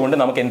കണ്ടുപിടിച്ചുകൊണ്ട്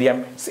നമുക്ക് എന്ത് ചെയ്യാം?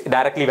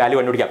 ഡയറക്റ്റ്ലി വാല്യൂ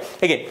കണ്ടുപിടിക്കാം.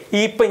 ഓക്കെ,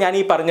 ഇപ്പോൾ ഞാൻ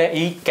ഈ പറഞ്ഞ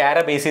ഈ കാര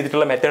ബേസ്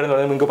ചെയ്തിട്ടുള്ള മെത്തേഡ് എന്ന്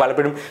പറയുന്നത് നിങ്ങൾക്ക്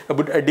പലപ്പോഴും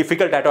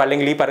ഡിഫിക്കൽട്ട് ആയിട്ടോ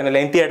അല്ലെങ്കിൽ ഈ പറയുന്ന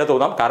ലെങ്തി ആയിട്ടോ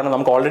തോന്നാം. കാരണം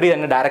നമുക്ക് ഓൾറെഡി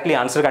തന്നെ ഡയറക്റ്റ്ലി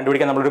ആൻസർ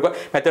കണ്ടുപിടിക്കാൻ നമ്മളൊരു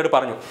മെത്തേഡ്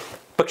പറഞ്ഞു.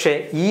 പക്ഷേ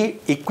ഈ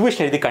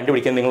ഇക്വേഷൻ എഴുതി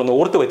കണ്ടുപിടിക്കാൻ നിങ്ങളൊന്ന്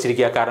ഓർത്ത്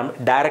വെച്ചിരിക്കുക. കാരണം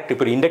ഡയറക്റ്റ്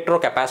ഇപ്പോൾ ഒരു ഇൻഡക്ടറോ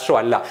കപ്പാസിറ്ററോ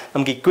അല്ല,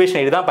 നമുക്ക് ഇക്വേഷൻ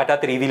എഴുതാൻ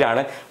പറ്റാത്ത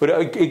രീതിയിലാണ്. ഒരു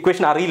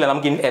ഇക്വേഷൻ അറിയില്ല,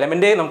 നമുക്ക്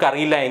എലമെൻറ്റേ നമുക്ക്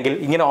അറിയില്ല എങ്കിൽ,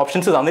 ഇങ്ങനെ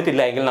ഓപ്ഷൻസ്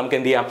തന്നിട്ടില്ല എങ്കിൽ നമുക്ക്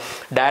എന്ത് ചെയ്യാം?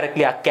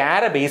 ഡയറക്റ്റ്ലി ആ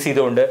കാര ബേസ്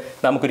ചെയ്തുകൊണ്ട്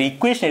നമുക്കൊരു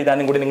ഇക്വേഷൻ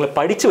എഴുതാനും കൂടി നിങ്ങൾ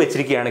പഠിച്ചു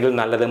വെച്ചിരിക്കുകയാണെങ്കിൽ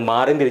നല്ലത്.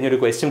 മാറി തിരിഞ്ഞൊരു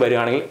ക്വസ്റ്റ്യൻ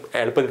വരികയാണെങ്കിൽ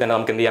എളുപ്പത്തിൽ തന്നെ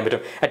നമുക്ക് എന്ത് ചെയ്യാൻ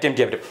പറ്റും? അറ്റംപ്റ്റ്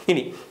ചെയ്യാൻ പറ്റും.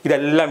 ഇനി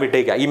ഇതെല്ലാം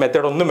വിട്ടേക്കുക, ഈ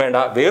മെത്തേഡ് ഒന്നും വേണ്ട.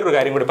 വേറൊരു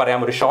കാര്യം കൂടി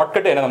പറയാം, ഒരു ഷോർട്ട്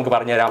കട്ട് തന്നെ നമുക്ക്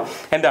പറഞ്ഞുതരാം.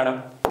 എന്താണ്?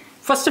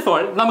 ഫസ്റ്റ് ഓഫ്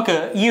ഓൾ നമുക്ക്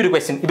ഈ ഒരു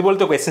ക്വസ്റ്റ്യൻ,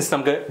 ഇതുപോലത്തെ ക്വസ്റ്റ്യൻസ്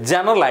നമുക്ക്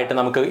ജനറൽ ആയിട്ട്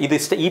നമുക്ക് ഇത്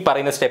ഈ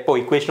പറയുന്ന സ്റ്റെപ്പോ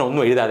ഇക്വേഷനോ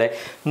ഒന്നും എഴുതാതെ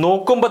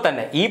നോക്കുമ്പോൾ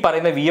തന്നെ ഈ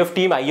പറയുന്ന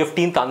VFTയും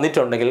IFTയും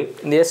തന്നിട്ടുണ്ടെങ്കിൽ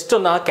ജസ്റ്റ്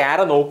ഒന്ന് ആ കാര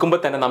നോക്കുമ്പോൾ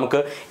തന്നെ നമുക്ക്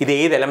ഇത്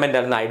ഏത് എലമെൻ്റ്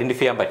ആണെന്ന്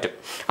ഐഡൻറ്റിഫൈ ചെയ്യാൻ പറ്റും.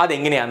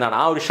 അതെങ്ങനെയാണെന്നാണ്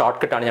ആ ഒരു ഷോർട്ട്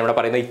കട്ടാണ് ഞാൻ ഇവിടെ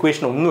പറയുന്നത്.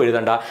 ഇക്വേഷൻ ഒന്നും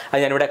എഴുതണ്ട, അത്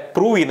ഞാനിവിടെ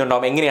പ്രൂവ്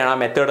ചെയ്യുന്നുണ്ടാവും എങ്ങനെയാണ് ആ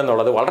മെത്തേഡ്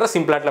എന്നുള്ളത്. വളരെ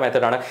സിമ്പിൾ ആയിട്ടുള്ള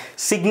മെത്തേഡാണ്.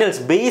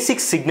 സിഗ്നൽസ്,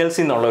 ബേസിക്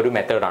സിഗ്നൽസ് എന്നുള്ള ഒരു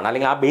മെത്തേഡാണ്.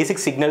 അല്ലെങ്കിൽ ആ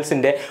ബേസിക്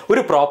സിഗ്നൽസിൻ്റെ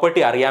ഒരു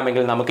പ്രോപ്പർട്ടി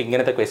അറിയാമെങ്കിൽ നമുക്ക്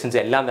ഇങ്ങനത്തെ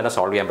ക്വസ്റ്റ്യൻസ് എല്ലാം തന്നെ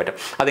സോൾവ് ചെയ്യാൻ പറ്റും.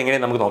 അതെങ്ങനെ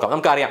നമുക്ക് നോക്കാം.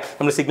 നമുക്കറിയാം,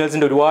 നമ്മൾ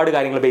സിഗ്നൽസിൻ്റെ ഒരുപാട്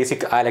കാര്യങ്ങൾ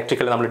ബേസിക്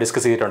ഇലക്ട്രിക്കൽ നമ്മൾ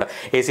ഡിസ്കസ് ചെയ്തിട്ടുണ്ട്.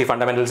 AC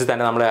ഫണ്ടമെന്റൽസിൽ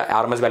തന്നെ നമ്മൾ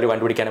RMS വാല്യൂ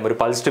കണ്ടുപിടിക്കാനും ഒരു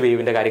പൾസ്ഡ്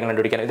വേവിൻ്റെ കാര്യങ്ങൾ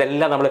കണ്ടുപിടിക്കാനും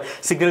ഇതെല്ലാം നമ്മൾ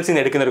സിഗ്നൽസിൽ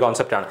നിന്ന് എടുക്കുന്ന ഒരു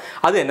കോൺസെപ്റ്റാണ്.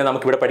 അത് തന്നെ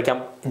നമുക്ക് ഇവിടെ പഠിക്കാം.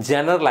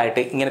 ജനറൽ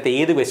ആയിട്ട് ഇങ്ങനത്തെ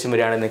ഏത് ക്വസ്റ്റ്യൻ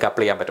വരികയാണെന്ന് നിങ്ങൾക്ക്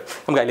അപ്ലൈ ചെയ്യാൻ പറ്റും.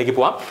 നമുക്ക് അതിലേക്ക്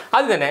പോവാം.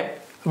 അത് തന്നെ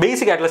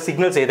ബേസിക് ആയിട്ടുള്ള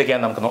സിഗ്നൽസ്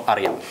ഏതൊക്കെയാണെന്ന് നമുക്ക്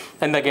അറിയാം.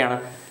 എന്തൊക്കെയാണ്?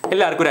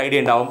 എല്ലാവർക്കും ഒരു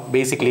ഐഡിയ ഉണ്ടാവും.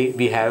 ബേസിക്കലി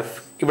വി ഹാവ്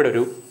ഇവിടെ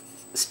ഒരു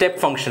സ്റ്റെപ്പ്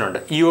ഫംഗ്ഷൻ ഉണ്ട്,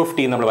 UFT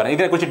നമ്മൾ പറയുന്നത്.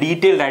 ഇതിനെക്കുറിച്ച്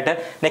ഡീറ്റെയിൽഡ് ആയിട്ട്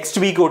നെക്സ്റ്റ്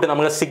വീക്ക് തൊട്ട്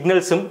നമ്മൾ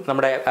സിഗ്നൽസും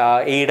നമ്മുടെ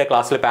എയുടെ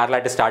ക്ലാസ്സിൽ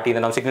പാരലായിട്ട് സ്റ്റാർട്ട്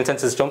ചെയ്യുന്നുണ്ടാവും. സിഗ്നൽസ്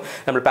ആൻഡ് സിസ്റ്റം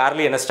നമ്മൾ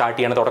പാരലി തന്നെ സ്റ്റാർട്ട്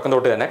ചെയ്യണം തുടക്കം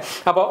തൊട്ട് തന്നെ.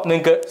 അപ്പോൾ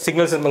നിങ്ങൾക്ക്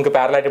സിഗ്നൽസ് നമുക്ക്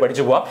പാരലായിട്ട്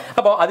പഠിച്ചു പോകാം.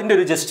 അപ്പോൾ അതിൻ്റെ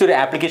ഒരു ജസ്റ്റ് ഒരു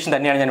ആപ്ലിക്കേഷൻ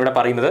തന്നെയാണ് ഞാൻ ഇവിടെ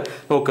പറയുന്നത്.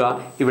 നോക്കുക,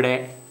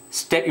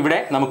 ഇവിടെ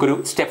നമുക്കൊരു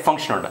സ്റ്റെപ്പ്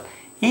ഫംഗ്ഷൻ ഉണ്ട്.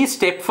 ഈ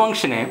സ്റ്റെപ്പ്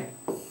ഫംഗ്ഷനെ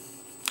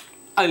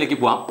അതിലേക്ക്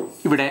പോവാം.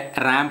 ഇവിടെ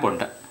റാമ്പ്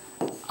ഉണ്ട്,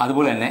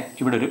 അതുപോലെ തന്നെ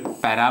ഇവിടെ ഒരു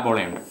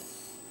പാരാബോളയുണ്ട്.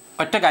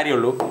 ഒറ്റ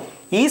കാര്യമുള്ളൂ,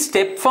 ഈ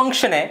സ്റ്റെപ്പ്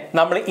ഫംഗ്ഷനെ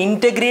നമ്മൾ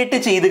ഇൻറ്റഗ്രേറ്റ്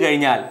ചെയ്ത്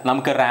കഴിഞ്ഞാൽ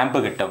നമുക്ക് റാമ്പ്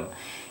കിട്ടും.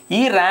 ഈ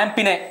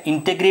റാമ്പിനെ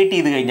ഇൻറ്റഗ്രേറ്റ്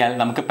ചെയ്ത് കഴിഞ്ഞാൽ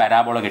നമുക്ക്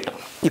പാരാബോള കിട്ടും.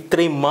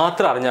 ഇത്രയും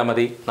മാത്രം അറിഞ്ഞാൽ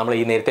മതി. നമ്മൾ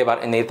ഈ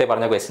നേരത്തെ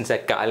പറഞ്ഞ ക്വസ്റ്റ്യൻസ്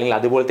ഒക്കെ അല്ലെങ്കിൽ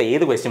അതുപോലത്തെ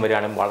ഏത് ക്വസ്റ്റ്യൻ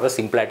വരികയാണെങ്കിൽ വളരെ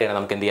സിമ്പിളായിട്ട് തന്നെ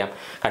നമുക്ക് എന്ത് ചെയ്യാം?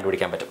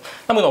 കണ്ടുപിടിക്കാൻ പറ്റും.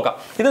 നമുക്ക് നോക്കാം.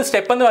 ഇത്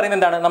സ്റ്റെപ്പ് എന്ന് പറയുന്നത്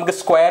എന്താണ്? നമുക്ക്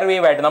സ്ക്വയർ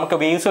വേവ് ആയിട്ട്, നമുക്ക്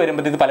വേവ്സ്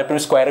വരുമ്പോൾ ഇത്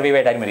പലപ്പോഴും സ്ക്വയർ വേവ്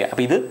ആയിട്ടാണ് വരിക.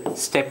 അപ്പോൾ ഇത്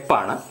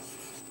സ്റ്റെപ്പാണ്,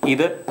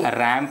 ഇത്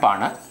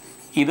റാമ്പാണ്,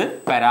 ഇത്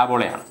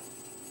പാരാബോളയാണ്.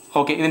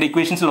 ഓക്കെ, ഇതിൻ്റെ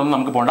ഇക്വേഷൻസിലൊന്നും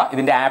നമുക്ക് പോകണ്ട,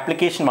 ഇതിൻ്റെ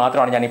ആപ്ലിക്കേഷൻ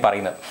മാത്രമാണ് ഞാൻ ഈ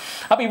പറയുന്നത്.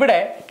 അപ്പോൾ ഇവിടെ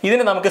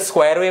ഇതിനെ നമുക്ക്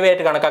സ്ക്വയർ വേവ്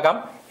ആയിട്ട് കണക്കാക്കാം,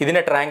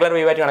 ഇതിനെ ട്രയാങ്കുലർ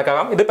വേവ് ആയിട്ട്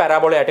കണക്കാക്കാം, ഇത്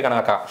പാരാബോള ആയിട്ട്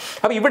കണക്കാക്കാം.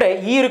 അപ്പോൾ ഇവിടെ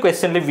ഈ ഒരു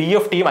ക്വസ്റ്റ്യനിൽ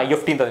VFTയും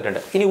IFTയും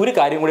തന്നിട്ടുണ്ട്. ഇനി ഒരു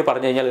കാര്യം കൂടി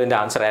പറഞ്ഞു കഴിഞ്ഞാൽ ഇതിൻ്റെ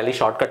ആൻസർ അല്ലെങ്കിൽ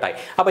ഷോർട്ട് കട്ടായി.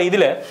 അപ്പോൾ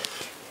ഇതിൽ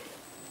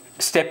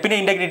സ്റ്റെപ്പിനെ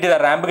ഇൻറ്റഗ്രേറ്റ്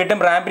ചെയ്താൽ റാമ്പ്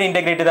കിട്ടും, റാമ്പിനെ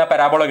ഇൻറ്റഗ്രേറ്റ് ചെയ്താൽ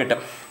പാരാബോള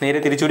കിട്ടും.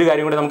 നേരെ തിരിച്ചൊരു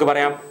കാര്യം കൂടി നമുക്ക്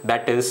പറയാം.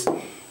 ദാറ്റ് ഈസ്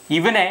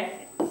ഇവനെ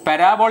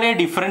പാരാബോളയെ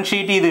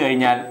ഡിഫറൻഷിയേറ്റ് ചെയ്ത്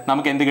കഴിഞ്ഞാൽ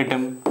നമുക്ക് എന്ത്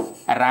കിട്ടും?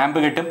 റാമ്പ്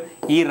കിട്ടും.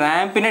 ഈ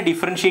റാമ്പിനെ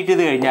ഡിഫറൻഷിയേറ്റ്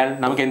ചെയ്ത് കഴിഞ്ഞാൽ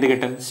നമുക്ക് എന്ത്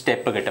കിട്ടും?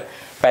 സ്റ്റെപ്പ് കിട്ടും.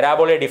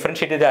 പാരാബോളയെ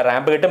ഡിഫറൻഷിയേറ്റ് ചെയ്താൽ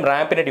റാമ്പ് കിട്ടും,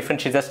 റാമ്പിനെ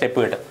ഡിഫറൻഷിയേറ്റ് ചെയ്താൽ സ്റ്റെപ്പ്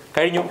കിട്ടും.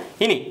 കഴിഞ്ഞു.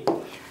 ഇനി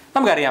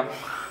നമുക്കറിയാം,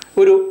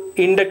 ഒരു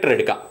ഇൻഡക്ടർ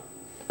എടുക്കാം.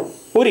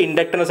 ഒരു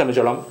ഇൻഡക്ടറിനെ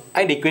സംബന്ധിച്ചോളം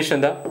അതിൻ്റെ ഇക്വേഷൻ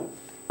എന്താ?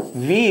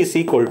 V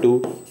 =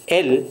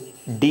 L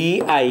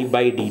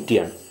di/dt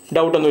ആണ്.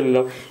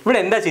 ഡൗട്ടൊന്നുമില്ലല്ലോ. ഇവിടെ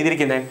എന്താ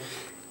ചെയ്തിരിക്കുന്നത്?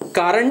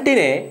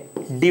 കറണ്ടിനെ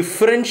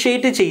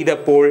ഡിഫറൻഷിയേറ്റ്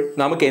ചെയ്തപ്പോൾ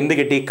നമുക്ക് എന്ത്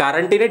കിട്ടി?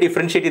 കറണ്ടിനെ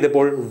ഡിഫറൻഷിയേറ്റ്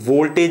ചെയ്തപ്പോൾ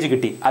വോൾട്ടേജ്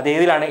കിട്ടി.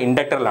 അതേതിലാണ്?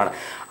 ഇൻഡക്ടറിലാണ്.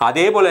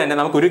 അതേപോലെ തന്നെ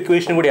നമുക്കൊരു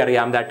ഇക്വേഷൻ കൂടി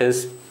അറിയാം. ദാറ്റ്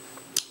ഈസ്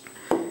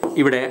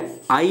ഇവിടെ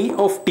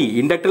I(t),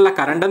 ഇൻഡക്ടറിലെ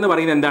കറണ്ട് എന്ന്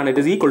പറയുന്നത് എന്താണ്?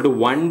 It is equal to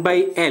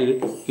 1/L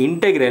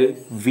integral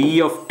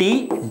V(t)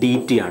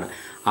 dt ആണ്.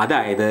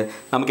 അതായത്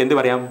നമുക്ക് എന്ത്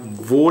പറയാം?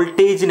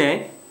 വോൾട്ടേജിനെ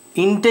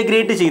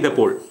ഇൻറ്റഗ്രേറ്റ്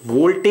ചെയ്തപ്പോൾ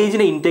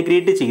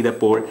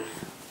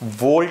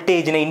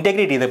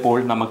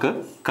നമുക്ക്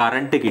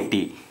കറണ്ട്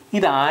കിട്ടി.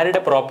 ഇത് ആരുടെ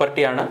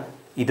പ്രോപ്പർട്ടിയാണ്?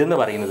 ഇതെന്ന്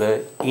പറയുന്നത്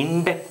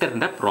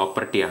ഇൻഡക്ടറിൻ്റെ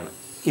പ്രോപ്പർട്ടിയാണ്.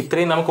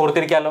 ഇത്രയും നമുക്ക്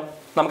ഓർത്തിരിക്കാമല്ലോ,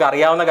 നമുക്ക്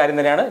അറിയാവുന്ന കാര്യം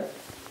തന്നെയാണ്.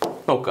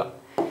 നോക്കുക.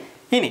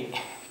 ഇനി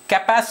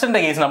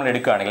കപ്പാസിറ്ററിൻ്റെ കേസ് നമ്മൾ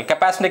എടുക്കുകയാണെങ്കിൽ,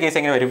 കപ്പാസിറ്ററിൻ്റെ കേസ്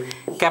എങ്ങനെ വരും?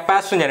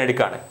 കപ്പാസിറ്റർ ഞാൻ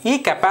എടുക്കുകയാണ്. ഈ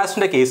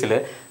കപ്പാസിറ്ററിൻ്റെ കേസിൽ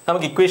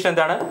നമുക്ക് ഇക്വേഷൻ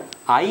എന്താണ്?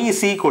 I =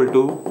 C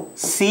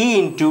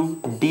 ×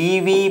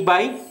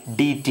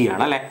 dV/dt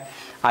ആണ് അല്ലേ?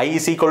 I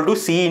 =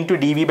 C ×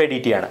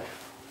 dV/dt ആണ്.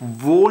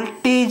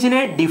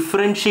 വോൾട്ടേജിനെ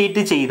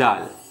ഡിഫറൻഷിയേറ്റ് ചെയ്താൽ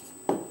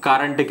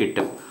കറണ്ട്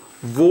കിട്ടും.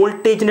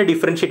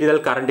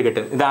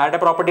 ഇത് ആരുടെ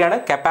പ്രോപ്പർട്ടിയാണ്?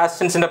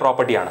 കപ്പാസിറ്റൻസിൻ്റെ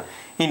പ്രോപ്പർട്ടിയാണ്.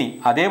 ഇനി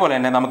അതേപോലെ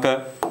തന്നെ നമുക്ക്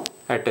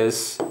ദാറ്റ്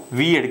ഈസ് V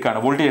എടുക്കുകയാണ്,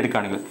 വോൾട്ടേജ്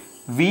എടുക്കുകയാണെങ്കിൽ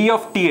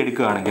V(t)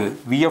 എടുക്കുകയാണെങ്കിൽ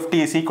V(t)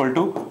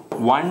 =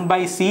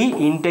 1/C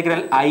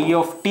integral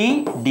I(t)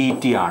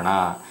 dt ആണ്.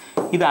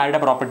 ഇത് ആരുടെ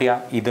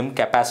പ്രോപ്പർട്ടിയാണ്? ഇതും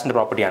കപ്പാസിറ്ററിൻ്റെ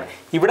പ്രോപ്പർട്ടിയാണ്.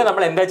 ഇവിടെ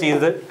നമ്മൾ എന്താ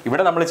ചെയ്തത്?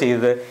 ഇവിടെ നമ്മൾ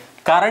ചെയ്തത്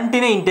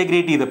കറണ്ടിനെ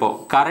ഇൻറ്റഗ്രേറ്റ്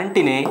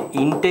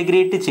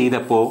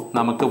ചെയ്തപ്പോൾ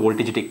നമുക്ക്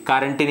വോൾട്ടേജ് കിട്ടി.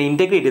 കറണ്ടിനെ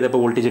ഇൻറ്റഗ്രേറ്റ്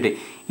ചെയ്തപ്പോൾ വോൾട്ടേജ് കിട്ടി.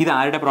 ഇത്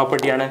ആരുടെ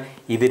പ്രോപ്പർട്ടിയാണ്?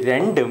 ഇത്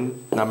രണ്ടും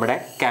നമ്മുടെ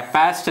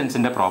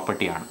കപ്പാസിറ്റൻസിൻ്റെ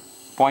പ്രോപ്പർട്ടിയാണ്.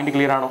 പോയിന്റ്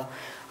ക്ലിയർ ആണോ?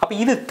 അപ്പോൾ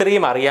ഇത്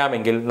ഇത്രയും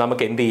അറിയാമെങ്കിൽ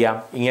നമുക്ക് എന്ത് ചെയ്യാം?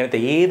 ഇങ്ങനത്തെ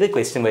ഏത്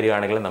ക്വസ്റ്റ്യൻ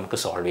വരികയാണെങ്കിലും നമുക്ക്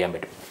സോൾവ് ചെയ്യാൻ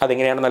പറ്റും.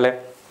 അതെങ്ങനെയാണെന്നല്ലേ?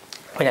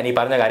 അപ്പോൾ ഞാൻ ഈ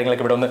പറഞ്ഞ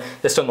കാര്യങ്ങളൊക്കെ ഇവിടെ ഒന്ന്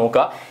ജസ്റ്റ് ഒന്ന്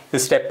നോക്കുക. ഇത്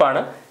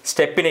സ്റ്റെപ്പാണ്.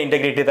 സ്റ്റെപ്പിനെ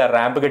ഇൻറ്റഗ്രേറ്റ് ചെയ്താൽ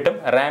റാമ്പ് കിട്ടും.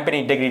 റാമ്പിനെ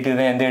ഇൻറ്റഗ്രേറ്റ്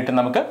ചെയ്താൽ എന്ത് കിട്ടും?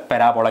 നമുക്ക്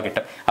പരാബോള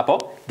കിട്ടും. അപ്പോൾ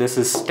this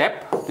is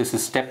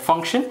step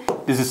function,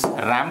 this is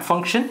ramp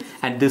function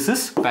and this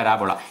is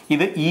parabola.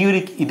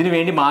 ഇതിന്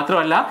വേണ്ടി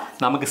മാത്രമല്ല,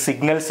 നമുക്ക്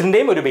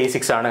സിഗ്നൽസിൻ്റെയും ഒരു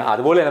ബേസിക്സ് ആണ്.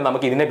 അതുപോലെ തന്നെ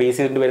നമുക്ക് ഇതിനെ ബേസ്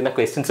ചെയ്തിട്ട് വരുന്ന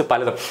ക്വസ്റ്റ്യൻസ്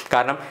പലതും.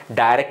 കാരണം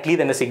ഡയറക്റ്റ്ലി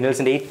തന്നെ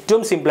സിഗ്നൽസിൻ്റെ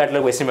ഏറ്റവും സിമ്പിൾ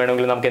ആയിട്ടുള്ള ക്വസ്റ്റ്യൻ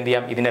വേണമെങ്കിൽ നമുക്ക് എന്ത്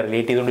ചെയ്യാം? ഇതിനെ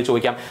റിലേറ്റ് ചെയ്തുകൊണ്ട്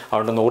ചോദിക്കാം.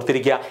 അതുകൊണ്ട്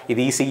ഓർത്തിരിക്കുക.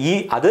 ഇത്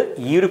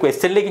ഈ ഒരു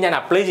ക്വസ്റ്റ്യനിലേക്ക് ഞാൻ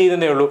അപ്ലൈ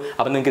ചെയ്യുന്നതേ ഉള്ളൂ.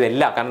 അപ്പോൾ നിങ്ങൾക്ക്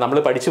ഇതെല്ലാം, കാരണം നമ്മൾ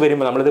പഠിച്ച്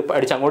വരുമ്പോൾ, നമ്മളിത്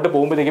പഠിച്ച് അങ്ങോട്ട്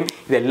പോകുമ്പോഴത്തേക്കും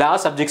ഇതെല്ലാ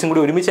സബ്ജക്ട്സും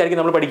കൂടി ഒരുമിച്ചായിരിക്കും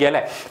നമ്മൾ പഠിക്കുക അല്ലേ?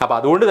 അപ്പോൾ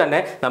അതുകൊണ്ട് തന്നെ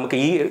നമുക്ക്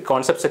ഈ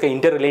കോൺസെപ്റ്റ്സ് ഒക്കെ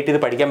ഇന്റർ റിലേറ്റ് ചെയ്ത്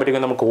പഠിക്കാൻ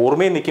പറ്റുമെങ്കിൽ നമുക്ക്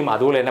ഓർമ്മയിൽ നിൽക്കും.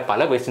 അതുപോലെ തന്നെ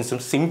പല ക്വസ്റ്റ്യൻസും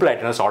സിമ്പിൾ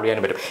ആയിട്ട് സോൾവ് ചെയ്യാൻ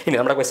പറ്റും. ഇനി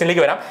നമ്മുടെ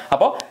ക്വസ്റ്റ്യനിലേക്ക് വരാം.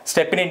 അപ്പോൾ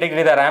സ്റ്റെപ്പിനെ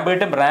ഇൻറ്റഗ്രേറ്റ് ചെയ്താൽ റാമ്പ്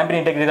കിട്ടും. റാമ്പിനെ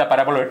ഇൻറ്റഗ്രേറ്റ്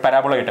ചെയ്താൽ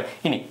പരാബോള കിട്ടും.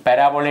 ഇനി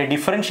പരാബോളയെ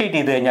ഡിഫറൻഷിയേറ്റ്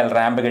ചെയ്ത് കഴിഞ്ഞാൽ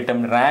റാമ്പ് കിട്ടും.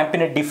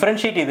 റാമ്പിനെ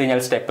ഡിഫറൻഷിയേറ്റ് ചെയ്ത്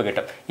കഴിഞ്ഞാൽ സ്റ്റെപ്പ്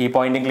കിട്ടും. ഈ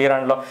പോയിന്റും ക്ലിയർ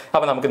ആണല്ലോ?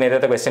 അപ്പോൾ നമുക്ക്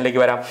നേരത്തെ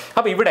ക്വസ്റ്റ്യനിലേക്ക് വരാം.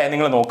 അപ്പോൾ ഇവിടെ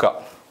നിങ്ങൾ നോക്കുക.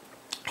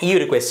 ഈ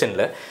ഒരു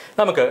ക്വസ്റ്റ്യനിൽ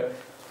നമുക്ക്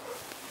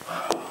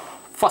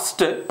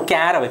ഫസ്റ്റ്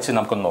ക്യാര വെച്ച്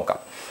നമുക്കൊന്ന് നോക്കാം.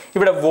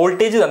 ഇവിടെ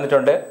വോൾട്ടേജ്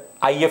തന്നിട്ടുണ്ട്,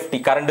 IFT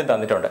കറണ്ട്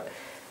തന്നിട്ടുണ്ട്.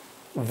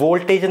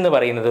 വോൾട്ടേജ് എന്ന്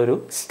പറയുന്നത് ഒരു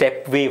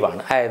സ്റ്റെപ്പ് വേവ്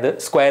ആണ്, അതായത്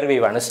സ്ക്വയർ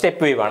വേവ് ആണ്,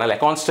 സ്റ്റെപ്പ് വേവ് ആണ് അല്ലേ,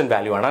 കോൺസ്റ്റന്റ്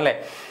വാല്യൂ ആണ് അല്ലേ.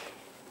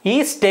 ഈ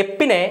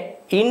സ്റ്റെപ്പിനെ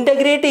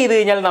ഇൻറ്റഗ്രേറ്റ് ചെയ്ത്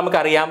കഴിഞ്ഞാൽ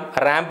നമുക്കറിയാം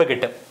റാമ്പ്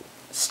കിട്ടും.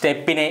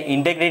 സ്റ്റെപ്പിനെ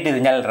ഇൻറ്റഗ്രേറ്റ് ചെയ്ത്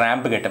കഴിഞ്ഞാൽ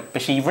റാമ്പ് കിട്ടും.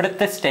 പക്ഷേ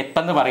ഇവിടുത്തെ സ്റ്റെപ്പ്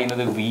എന്ന്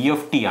പറയുന്നത്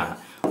VFT ആണ്,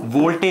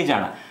 വോൾട്ടേജ്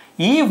ആണ്.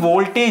 ഈ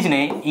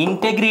വോൾട്ടേജിനെ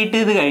ഇൻറ്റഗ്രേറ്റ്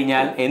ചെയ്ത്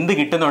കഴിഞ്ഞാൽ എന്ത്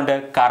കിട്ടുന്നുണ്ട്?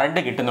 കറണ്ട്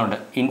കിട്ടുന്നുണ്ട്.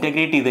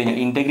 ഇൻറ്റഗ്രേറ്റ്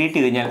ചെയ്ത്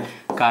കഴിഞ്ഞാൽ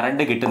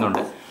കറണ്ട്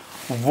കിട്ടുന്നുണ്ട്.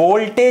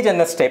 വോൾട്ടേജ്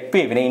എന്ന സ്റ്റെപ്പ്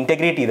വേവിനെ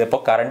ഇൻറ്റഗ്രേറ്റ് ചെയ്തപ്പോൾ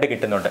കറണ്ട്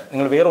കിട്ടുന്നുണ്ട്.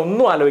 നിങ്ങൾ വേറെ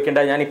ഒന്നും ആലോചിക്കേണ്ട.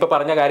 ഞാൻ ഇപ്പോൾ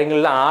പറഞ്ഞ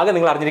കാര്യങ്ങളിൽ ആകെ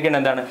നിങ്ങൾ അറിഞ്ഞിരിക്കേണ്ട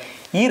എന്താണ്?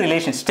 ഈ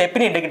റിലേഷൻ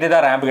സ്റ്റെപ്പിനെ ഇൻറ്റഗ്രേറ്റ്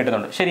ചെയ്താൽ റാമ്പ്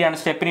കിട്ടുന്നുണ്ട്. ശരിയാണ്,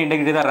 സ്റ്റെപ്പിനെ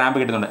ഇൻറ്റഗ്രേറ്റ് ചെയ്താൽ റാമ്പ്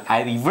കിട്ടുന്നുണ്ട്.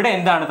 അതായത് ഇവിടെ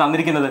എന്താണ്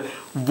തന്നിരിക്കുന്നത്?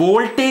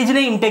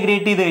 വോൾട്ടേജിനെ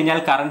ഇൻറ്റഗ്രേറ്റ് ചെയ്ത്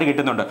കഴിഞ്ഞാൽ കറണ്ട്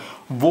കിട്ടുന്നുണ്ട്.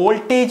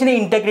 വോൾട്ടേജിനെ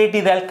ഇൻറ്റഗ്രേറ്റ്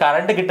ചെയ്താൽ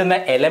കറണ്ട് കിട്ടുന്ന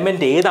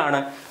എലമെന്റ്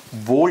ഏതാണ്?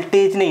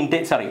 വോൾട്ടേജിനെ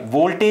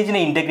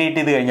ഇൻറ്റഗ്രേറ്റ്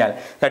ചെയ്ത് കഴിഞ്ഞാൽ,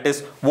 ദാറ്റ് ഈസ്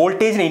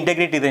വോൾട്ടേജിനെ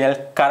ഇൻറ്റഗ്രേറ്റ് ചെയ്ത് കഴിഞ്ഞാൽ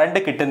കറണ്ട്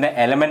കിട്ടുന്ന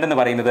എലമെന്റ് എന്ന്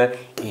പറയുന്നത്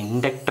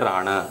ഇൻഡക്ടർ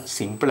ആണ്.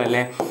 സിമ്പിൾ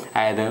അല്ലേ?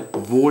 അതായത്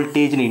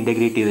വോൾട്ടേജിനെ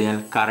ഇൻറ്റഗ്രേറ്റ് ചെയ്ത് കഴിഞ്ഞാൽ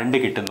കറണ്ട്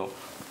കിട്ടുന്നു.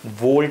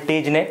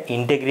 വോൾട്ടേജിനെ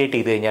ഇൻറ്റഗ്രേറ്റ്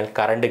ചെയ്ത് കഴിഞ്ഞാൽ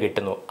കറണ്ട്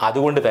കിട്ടുന്നു.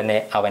 അതുകൊണ്ട് തന്നെ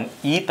അവൻ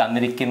ഈ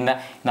തന്നിരിക്കുന്ന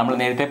നമ്മൾ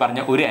നേരത്തെ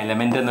പറഞ്ഞ ഒരു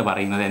എലമെന്റ് എന്ന്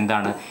പറയുന്നത്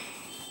എന്താണ്?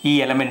 ഈ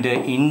എലമെന്റ്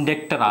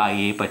ഇൻഡക്ടർ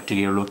ആയേ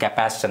പറ്റുകയുള്ളൂ,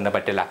 കപ്പാസിറ്ററിന്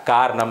പറ്റില്ല.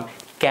 കാരണം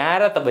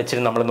ക്യാരറ്റ്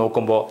വെച്ചിട്ട് നമ്മൾ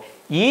നോക്കുമ്പോൾ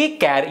ഈ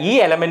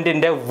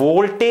എലമെന്റിന്റെ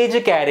വോൾട്ടേജ്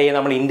ക്യാരിയെ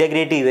നമ്മൾ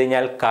ഇൻറ്റഗ്രേറ്റ് ചെയ്ത്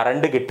കഴിഞ്ഞാൽ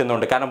കറണ്ട്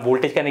കിട്ടുന്നുണ്ട്. കാരണം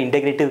വോൾട്ടേജ് ക്യാരി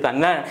ഇൻറ്റഗ്രേറ്റ്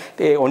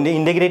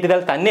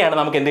ചെയ്താൽ തന്നെയാണ്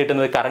നമുക്ക് എന്ത്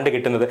കിട്ടുന്നത്? കറണ്ട്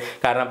കിട്ടുന്നത്.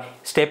 കാരണം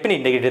സ്റ്റെപ്പിന്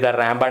ഇൻറ്റഗ്രേറ്റ് ചെയ്താൽ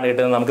റാമ്പാണ്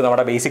കിട്ടുന്നത്. നമുക്ക്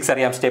നമ്മുടെ ബേസിക്സ്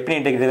അറിയാം. സ്റ്റെപ്പിന്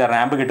ഇൻറ്റഗ്രേറ്റ് ചെയ്താൽ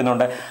റാമ്പ്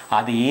കിട്ടുന്നുണ്ട്.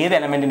 അത് ഏത്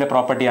എലമെന്റിന്റെ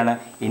പ്രോപ്പർട്ടിയാണ്?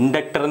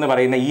 ഇൻഡക്ടർ എന്ന്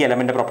പറയുന്ന ഈ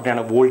എലമെന്റിന്റെ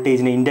പ്രോപ്പർട്ടിയാണ്.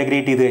 വോൾട്ടേജിനെ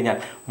ഇൻറ്റഗ്രേറ്റ് ചെയ്ത്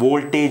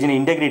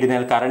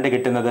കഴിഞ്ഞാൽ കറണ്ട്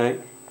കിട്ടുന്നത്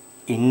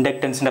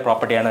ഇൻഡക്റ്റൻസിന്റെ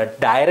പ്രോപ്പർട്ടിയാണ്.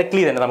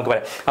 ഡയറക്ട്ലി തന്നെ നമുക്ക്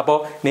പറയാം. അപ്പോൾ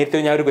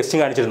നേരത്തെ ഞാൻ ഒരു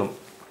ക്വസ്റ്റ്യൻ കാണിച്ചിരുന്നു.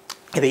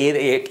 ഇത്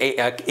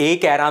A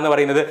ക്യാര എന്ന്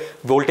പറയുന്നത്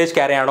വോൾട്ടേജ്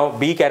ക്യാരയാണോ,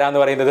 B ക്യാര എന്ന്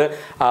പറയുന്നത്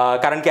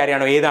കറണ്ട്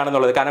ക്യാരയാണോ,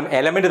 ഏതാണെന്നുള്ളത്. കാരണം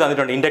എലമെന്റ്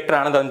തന്നിട്ടുണ്ട്, ഇൻഡക്ടർ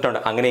ആണ് തന്നിട്ടുണ്ട്.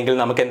 അങ്ങനെയെങ്കിൽ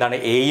നമുക്ക് എന്താണ്?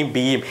 എയും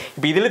ബിയും.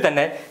 ഇപ്പം ഇതിൽ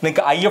തന്നെ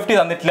നിങ്ങൾക്ക് IFT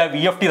തന്നിട്ടില്ല,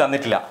 VFT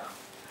തന്നിട്ടില്ല,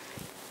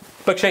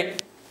 പക്ഷേ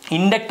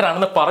ഇൻഡക്ടർ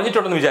ആണെന്ന്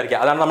പറഞ്ഞിട്ടുണ്ടെന്ന്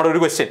വിചാരിക്കുക. അതാണ് നമ്മുടെ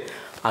ഒരു ക്വസ്റ്റ്യൻ.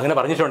 അങ്ങനെ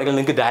പറഞ്ഞിട്ടുണ്ടെങ്കിൽ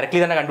നിങ്ങൾക്ക് ഡയറക്റ്റ്ലി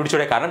തന്നെ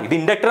കണ്ടുപിടിച്ചൂടെ? കാരണം ഇത്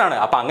ഇൻഡക്ടറാണ്.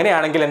 അപ്പോൾ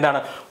അങ്ങനെയാണെങ്കിൽ എന്താണ്?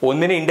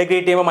 ഒന്നിനെ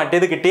ഇൻറ്റഗ്രേറ്റ് ചെയ്യുമ്പോൾ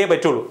മറ്റേത് കിട്ടിയേ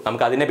പറ്റുള്ളൂ.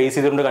 നമുക്ക് അതിനെ ബേസ്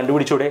ചെയ്തുകൊണ്ട്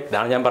കണ്ടുപിടിച്ചൂടെ?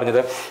 ഇതാണ് ഞാൻ പറഞ്ഞത്.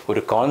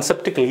 ഒരു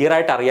കോൺസെപ്റ്റ് ക്ലിയർ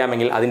ആയിട്ട്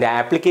അറിയാമെങ്കിൽ, അതിൻ്റെ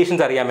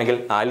ആപ്ലിക്കേഷൻസ് അറിയാമെങ്കിൽ,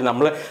 അതിൽ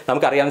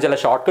നമുക്കറിയാവുന്ന ചില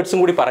ഷോർട്ട് കട്ട്സും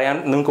കൂടി പറയാൻ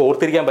നിങ്ങൾക്ക്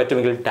ഓർത്തിരിക്കാൻ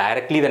പറ്റുമെങ്കിൽ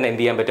ഡയറക്റ്റ്ലി തന്നെ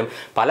എന്ത് ചെയ്യാൻ പറ്റും?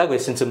 പല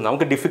ക്വസ്റ്റ്യൻസും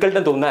നമുക്ക്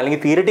ഡിഫിക്കൽട്ടെന്ന് തോന്നുന്ന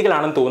അല്ലെങ്കിൽ തിയറിറ്റിക്കൽ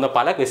ആണെന്ന് തോന്നുന്ന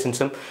പല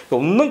ക്വസ്റ്റ്യൻസും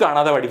ഒന്നും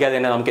കാണാതെ പഠിക്കാതെ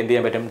തന്നെ നമുക്ക് എന്ത്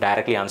ചെയ്യാൻ പറ്റും?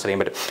 ഡയറക്റ്റ്ലി ആൻസർ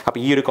ചെയ്യാൻ പറ്റും. അപ്പോൾ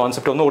ഈ ഒരു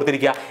കോൺസെപ്റ്റ് ഒന്ന്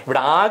ഓർത്തിരിക്കുക.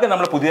 ഇവിടെ ആകെ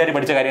നമ്മൾ പുതിയതായി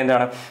പഠിച്ച കാര്യം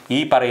എന്താണ്?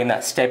 ഈ പറയുന്ന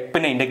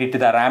സ്റ്റെപ്പിനെ ഇൻറ്റഗ്രേറ്റ്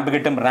ചെയ്താൽ റാമ്പ്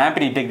കിട്ടും,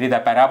 റാമ്പിനെ ഇൻറ്റഗ്രേറ്റ്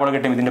ചെയ്താൽ പരാബോള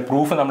കിട്ടും. ഇതിന്റെ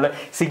പ്രൂഫ് നമ്മൾ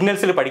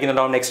സിഗ്നൽസിൽ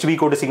പഠിക്കുന്നുണ്ടാവും. നെക്സ്റ്റ്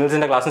വീക്കോട്ട്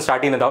സിഗ്നൽസിന്റെ ക്ലാസ്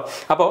സ്റ്റാർട്ട് ചെയ്യുന്നുണ്ടാവും.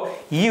 അപ്പോൾ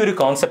ഈ ഒരു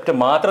കോൺസെപ്റ്റ്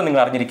മാത്രം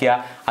നിങ്ങൾ അറിഞ്ഞിരിക്കുക.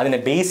 അതിനെ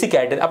ബേസിക്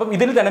ആയിട്ട്. അപ്പം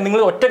ഇതിൽ തന്നെ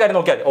നിങ്ങൾ ഒറ്റ കാര്യം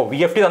നോക്കിയാൽ മതി.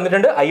 VFT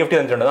തന്നിട്ടുണ്ട്, IFT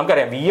തന്നിട്ടുണ്ട്.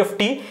 നമുക്കറിയാം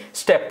VFT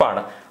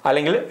സ്റ്റെപ്പാണ്,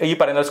 അല്ലെങ്കിൽ ഈ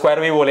പറയുന്ന സ്ക്വയർ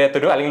വേവ്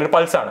പോലെയാത്തൊരു അല്ലെങ്കിൽ ഒരു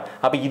പൾസ് ആണ്.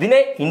 അപ്പോൾ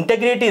ഇതിനെ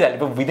ഇൻറ്റഗ്രേറ്റ് ചെയ്താൽ,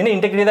 ഇപ്പോൾ ഇതിനെ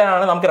ഇൻറ്റഗ്രേറ്റ്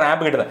ചെയ്താലാണ് നമുക്ക്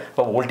റാമ്പ് കിട്ടുന്നത്.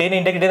 അപ്പോൾ വോൾട്ടേജിനെ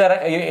ഇൻറ്റഗ്രേറ്റ്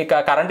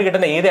ചെയ്താൽ കറണ്ട്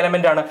കിട്ടുന്ന ഏത്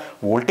എലമെന്റ് ആണ്?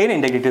 വോൾട്ടേജിനെ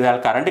ഇൻറ്റഗ്രേറ്റ് ചെയ്താൽ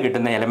കറണ്ട്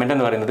കിട്ടുന്ന എലമെന്റ്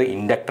എന്ന് പറയുന്നത്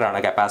ഇൻഡക്ടർ ആണ്,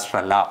 കപ്പാസിറ്റർ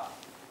അല്ല.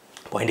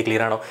 പോയിന്റ്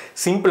ക്ലിയർ ആണോ?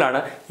 സിമ്പിൾ ആണ്.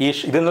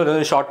 ഇതെന്ന്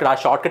പറയുന്നത്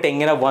ഷോർട്ട് കട്ട്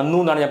എങ്ങനെ വന്നു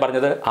എന്നാണ് ഞാൻ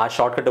പറഞ്ഞത്. ആ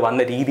ഷോർട്ട് കട്ട്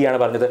വന്ന രീതിയാണ്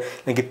പറഞ്ഞത്.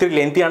 നിങ്ങൾക്ക് ഇത്തിരി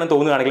ലെങ്തി ആണെന്ന്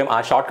തോന്നുകയാണെങ്കിലും ആ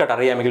ഷോർട്ട് കട്ട്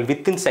അറിയാമെങ്കിൽ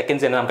വിത്തിൻ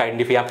സെക്കൻഡ്സ് തന്നെ നമുക്ക്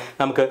ഐഡന്റിഫൈ ചെയ്യാം.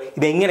 നമുക്ക്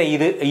ഇതെങ്ങനെ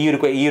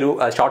ഈ ഒരു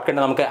ഷോർട്ട് കട്ട്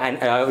നമുക്ക്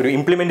ഒരു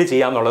ഇംപ്ലിമെന്റ്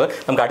ചെയ്യാമെന്നുള്ളത്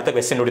നമുക്ക് അടുത്ത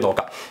ക്വസ്റ്റ്യനിലൂടെ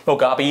നോക്കാം.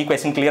 അപ്പോൾ ഈ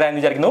ക്വസ്റ്റ്യൻ ക്ലിയർ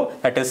ആയെന്ന് വിചാരിക്കുന്നു.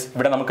 ദാറ്റ് ഈസ്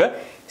ഇവിടെ നമുക്ക്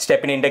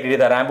സ്റ്റെപ്പിനെ ഇൻറ്റഗ്രേറ്റ്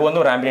ചെയ്താൽ റാമ്പ് വന്നു,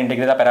 റാമ്പിനെ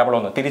ഇൻറ്റഗ്രേറ്റ് ചെയ്താൽ പരാബോള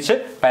വന്നു. തിരിച്ച്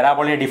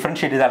പരാബോളയെ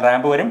ഡിഫറൻഷിയേറ്റ് ചെയ്താൽ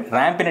റാമ്പ് വരും,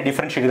 റാമ്പിനെ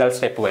ഡിഫറൻഷിയേറ്റ് ചെയ്താൽ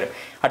സ്റ്റെപ്പ് വരും.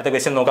 അടുത്ത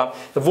ക്വസ്റ്റ്യൻ നോക്കാം.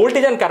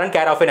 Voltage and current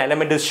ക്യാര of N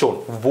element is Sean.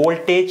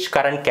 Voltage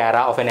current ക്യാര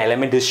of N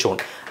element is Sean.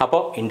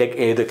 അപ്പോൾ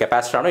ഏത്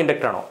കപ്പാസിറ്റർ ആണോ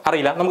ഇൻഡക്ടർ ആണോ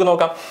അറിയില്ല. നമുക്ക്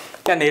നോക്കാം.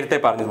 ഞാൻ നേരത്തെ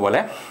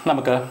പറഞ്ഞതുപോലെ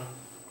നമുക്ക്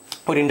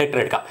ഒരു ഇൻഡക്ടർ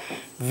എടുക്കാം.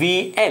 V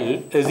L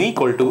is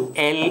equal to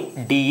L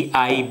D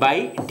I by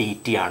D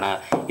T ആണ്.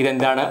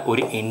 ഇതെന്താണ്?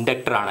 ഒരു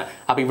ഇൻഡക്ടർ ആണ്.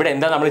 അപ്പോൾ ഇവിടെ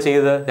എന്താ നമ്മൾ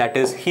ചെയ്തത്? ദാറ്റ്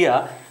ഈസ് ഹിയർ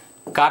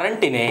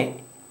കറണ്ടിനെ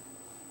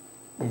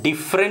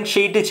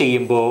ഡിഫറൻഷ്യേറ്റ്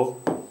ചെയ്യുമ്പോൾ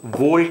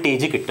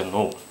വോൾട്ടേജ്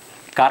കിട്ടുന്നു.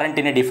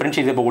 കറണ്ടിനെ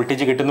ഡിഫറൻഷ്യേറ്റ് ചെയ്തപ്പോൾ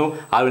വോൾട്ടേജ് കിട്ടുന്നു.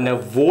 അതുപോലെ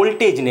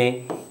വോൾട്ടേജിനെ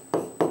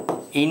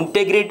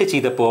ഇൻറ്റഗ്രേറ്റ്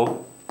ചെയ്തപ്പോൾ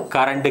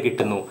കറണ്ട്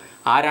കിട്ടുന്നു.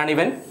 ആരാണ്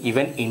ഇവൻ?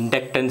 ഇവൻ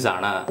ഇൻഡക്റ്റൻസ്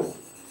ആണ്.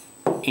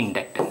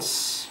 ഇൻഡക്റ്റൻസ്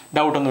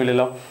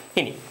ഡൗട്ടൊന്നുമില്ലല്ലോ.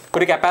 ഇനി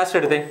ഒരു കപ്പാസിറ്റർ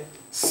എടുത്തേ.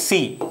 സി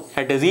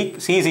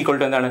ഈസ് ഈക്വൽ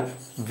ടു എന്താണ്?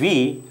 വി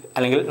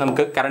അല്ലെങ്കിൽ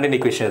നമുക്ക് കറണ്ടിൻ്റെ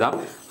ഇക്വേഷൻ എഴുതാം.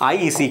 I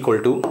is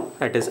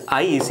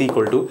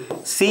equal to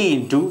C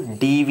into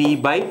D V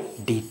by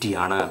D T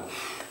ആണ്.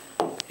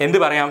 എന്ത്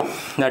പറയാം?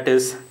 ദാറ്റ്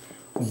ഈസ്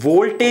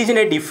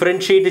വോൾട്ടേജിനെ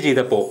ഡിഫറൻഷ്യേറ്റ്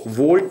ചെയ്തപ്പോൾ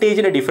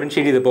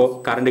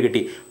കറണ്ട്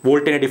കിട്ടി.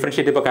 വോൾട്ടേജിനെ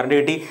ഡിഫറൻഷ്യേറ്റ് ചെയ്തപ്പോൾ കറണ്ട്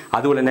കിട്ടി.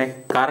 അതുപോലെ തന്നെ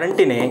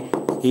കറണ്ടിനെ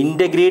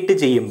ഇൻ്റഗ്രേറ്റ്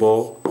ചെയ്യുമ്പോൾ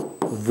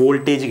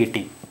വോൾട്ടേജ്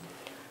കിട്ടി.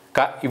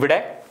 ഇവിടെ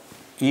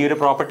ഈ ഒരു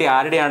പ്രോപ്പർട്ടി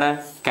ആരുടെയാണ്?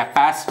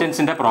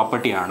 കപ്പാസിറ്റൻസിൻ്റെ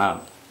പ്രോപ്പർട്ടിയാണ്.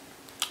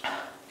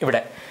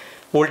 ഇവിടെ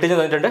വോൾട്ടേജ്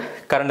തന്നിട്ടുണ്ട്,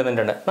 കറണ്ട്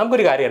തന്നിട്ടുണ്ട്.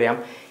 നമുക്കൊരു കാര്യം അറിയാം,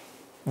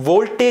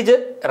 വോൾട്ടേജ്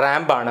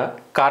റാമ്പാണ്,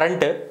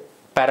 കറണ്ട്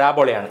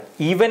പരാബോളയാണ്.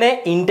 ഇവനെ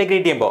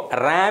ഇൻറ്റഗ്രേറ്റ് ചെയ്യുമ്പോൾ,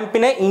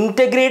 റാമ്പിനെ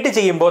ഇൻറ്റഗ്രേറ്റ്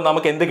ചെയ്യുമ്പോൾ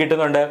നമുക്ക് എന്ത്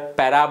കിട്ടുന്നുണ്ട്?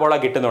 പരാബോള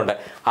കിട്ടുന്നുണ്ട്.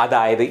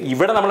 അതായത്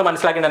ഇവിടെ നമ്മൾ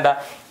മനസ്സിലാക്കേണ്ടത് എന്താ?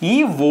 ഈ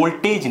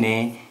വോൾട്ടേജിനെ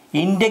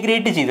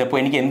ഇൻറ്റഗ്രേറ്റ് ചെയ്തപ്പോൾ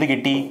എനിക്ക് എന്ത്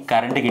കിട്ടി?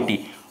 കറണ്ട് കിട്ടി.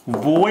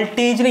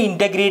 വോൾട്ടേജിനെ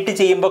ഇൻറ്റഗ്രേറ്റ്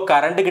ചെയ്യുമ്പോൾ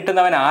കറണ്ട്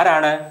കിട്ടുന്നവൻ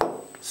ആരാണ്?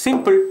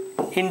 സിമ്പിൾ,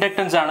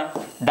 ഇൻഡക്റ്റൻസ് ആണ്.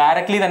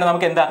 ഡയറക്റ്റ്ലി തന്നെ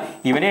നമുക്ക് എന്താ?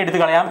 ഇവനെ എടുത്ത്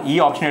കളയാം, ഈ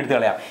ഓപ്ഷൻ എടുത്ത്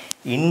കളയാം.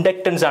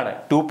 ഇൻഡക്റ്റൻസ് ആണ്.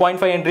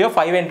 2.5 ഹെൻറിയോ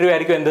 5 ഹെൻറിയോ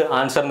ആയിരിക്കും എന്ത്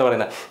ആൻസർ എന്ന്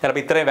പറയുന്നത്.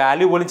 ചിലപ്പോൾ ഇത്രയും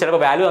വാല്യൂ പോലും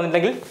ചിലപ്പോൾ വാല്യൂ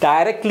തന്നിട്ടുണ്ടെങ്കിൽ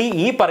ഡയറക്റ്റ്ലി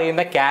ഈ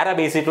പറയുന്ന ക്യാര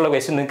ബേസ് ചെയ്തിട്ടുള്ള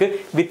ക്വസ്റ്റ്യൻ നിങ്ങൾക്ക്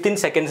വിത്തിൻ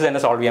സെക്കൻഡ്സ്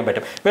തന്നെ സോൾവ് ചെയ്യാൻ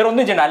പറ്റും. വേറെ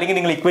ഒന്നും ചെയ്യണം. അല്ലെങ്കിൽ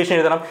നിങ്ങൾ ഇക്വേഷൻ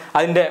എഴുതണം,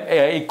 അതിൻ്റെ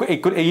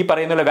ഈ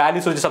പറയുന്ന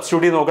വാല്യൂസ് വെച്ച്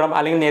സബ്സ്റ്റിറ്റ്യൂട്ട് ചെയ്ത് നോക്കണം.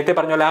 അല്ലെങ്കിൽ നേരത്തെ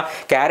പറഞ്ഞ പോലെ ആ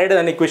ക്യാരയുടെ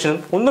തന്നെ ഇക്വേഷൻ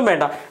ഒന്നും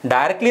വേണ്ട,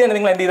 ഡയറക്റ്റ്ലി തന്നെ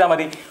നിങ്ങൾ എന്ത് ചെയ്താൽ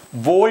മതി?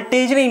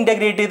 വോൾട്ടേജിനെ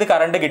ഇൻറ്റഗ്രേറ്റ് ചെയ്ത്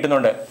കറണ്ട്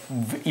കിട്ടുന്നുണ്ട്.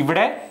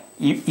 ഇവിടെ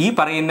ഈ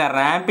പറയുന്ന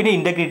റാമ്പിനെ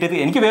ഇൻറ്റഗ്രേറ്റ് ചെയ്ത്,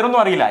 എനിക്ക് വേറൊന്നും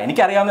അറിയില്ല,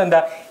 എനിക്കറിയാവുന്ന എന്താ?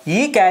 ഈ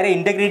ക്യാരെ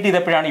ഇൻറ്റഗ്രേറ്റ്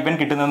ചെയ്തപ്പോഴാണ് ഇവൻ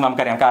കിട്ടുന്നതെന്ന്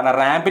നമുക്കറിയാം. കാരണം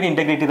റാമ്പിനെ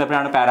ഇൻറ്റഗ്രേറ്റ്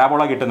ചെയ്തപ്പോഴാണ്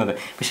പാരാബോള കിട്ടുന്നത്.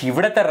 പക്ഷേ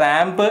ഇവിടുത്തെ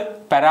റാമ്പ്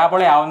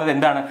പാരാബോള ആവുന്നത്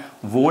എന്താണ്?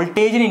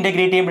 വോൾട്ടേജിന്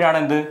ഇൻറ്റഗ്രേറ്റ് ചെയ്യുമ്പോഴാണ്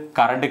എന്ത്?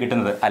 കറണ്ട്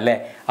കിട്ടുന്നത് അല്ലേ?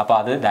 അപ്പോൾ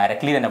അത്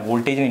ഡയറക്റ്റ്ലി തന്നെ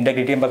വോൾട്ടേജിന്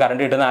ഇൻറ്റഗ്രേറ്റ് ചെയ്യുമ്പോൾ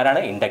കറണ്ട് കിട്ടുന്ന ആരാണ്?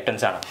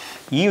 ഇൻഡക്റ്റൻസ് ആണ്.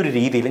 ഈ ഒരു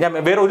രീതിയിൽ ഞാൻ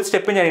വേറെ ഒരു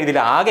സ്റ്റെപ്പ് ഞാൻ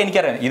എഴുതിയില്ല. ആകെ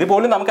എനിക്കറിയാം,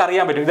 ഇതുപോലും നമുക്ക്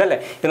അറിയാൻ പറ്റും. ഇതല്ലേ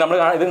ഇത്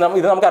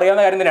നമുക്ക്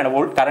അറിയാവുന്ന കാര്യം തന്നെയാണ്.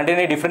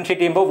 കറണ്ടിനെ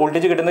ഡിഫറൻഷ്യേറ്റ് ചെയ്യുമ്പോൾ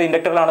വോൾട്ടേജ് കിട്ടുന്നത്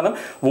ഇൻഡക്ടറിലാണെന്നും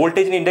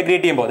വോൾട്ടേജിനെ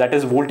ഇൻറ്റഗ്രേറ്റ് ചെയ്യുമ്പോൾ ദാറ്റ്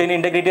ഈസ് വോൾട്ടേജിനെ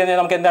ഇൻറ്റഗ്രേറ്റ്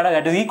ചെയ്യുന്നത് നമുക്ക് എന്താണ്?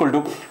 That is equal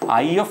to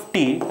I of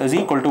T is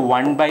equal to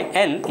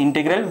 1/L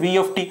integral V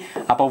of T.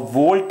 അപ്പോൾ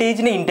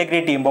വോൾട്ടേജിനെ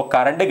ഇൻറ്റഗ്രേറ്റ് ചെയ്യുമ്പോൾ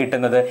കറണ്ട്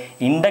കിട്ടുന്നത്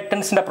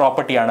ഇൻഡക്റ്റൻസിൻ്റെ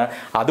പ്രോപ്പർട്ടിയാണ്.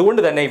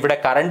 അതുകൊണ്ട് തന്നെ ഇവിടെ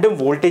കറണ്ടും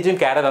വോൾട്ടേജും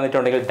ക്യാര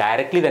തന്നിട്ടുണ്ടെങ്കിൽ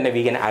ഡയറക്റ്റ്ലി തന്നെ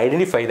we can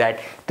identify that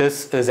this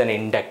is N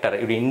inductor.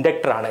 ഒരു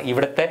ഇൻഡക്ടർ ആണ്.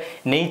 ഇവിടുത്തെ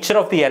nature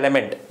of the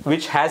element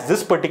which has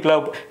this particular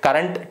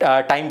current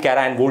time ക്യാര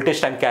and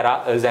voltage time ക്യാര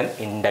is N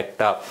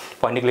inductor.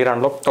 Point clear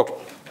ആണല്ലോ? ഓക്കെ.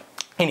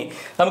 ഇനി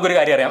നമുക്കൊരു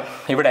കാര്യം അറിയാം.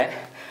 ഇവിടെ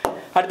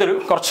അടുത്തൊരു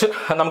കുറച്ച്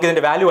നമുക്ക്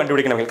ഇതിൻ്റെ വാല്യൂ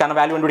കണ്ടുപിടിക്കണമെങ്കിൽ, കാരണം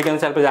വാല്യൂ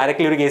കണ്ടുപിടിക്കുന്നത് ചിലപ്പോൾ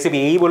ഡയറക്റ്റ്ലി ഒരു KSEB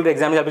പോലൊരു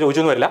എക്സാമിൽ ചിലപ്പോൾ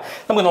ചോദിച്ചൊന്നും വരില്ല,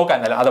 നമുക്ക്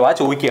നോക്കാനല്ല. അഥവാ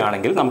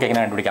ചോദിക്കുകയാണെങ്കിൽ നമുക്ക്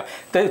എങ്ങനെ കണ്ടുപിടിക്കാം?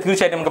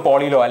 തീർച്ചയായിട്ടും നമുക്ക്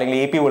പോളിയിലോ അല്ലെങ്കിൽ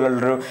AP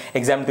പോലുള്ളൊരു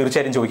എക്സാം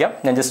തീർച്ചയായിട്ടും ചോദിക്കാം.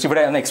 ഞാൻ ജസ്റ്റ്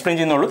ഇവിടെ ഒന്ന് എക്സ്പ്ലെയിൻ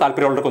ചെയ്യുന്നുള്ളൂ,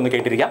 താല്പര്യമുള്ളവർക്ക് ഒന്ന്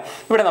കേട്ടിരിക്കാം.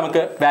 ഇവിടെ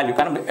നമുക്ക് വാല്യൂ,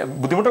 കാരണം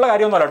ബുദ്ധിമുട്ടുള്ള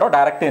കാര്യമൊന്നുമല്ല കേട്ടോ,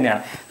 ഡയറക്റ്റ്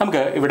തന്നെയാണ്.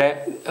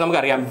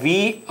 നമുക്കറിയാം V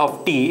of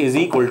t is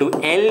equal to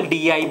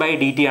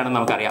LdI/dt ആണെന്ന്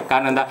നമുക്കറിയാം.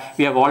 കാരണം എന്താ?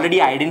 We have already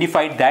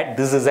identified that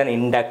this is an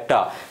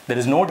inductor. There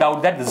is no doubt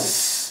that this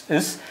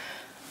is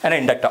an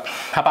inductor.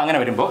 അപ്പോൾ അങ്ങനെ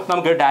വരുമ്പോൾ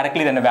നമുക്ക്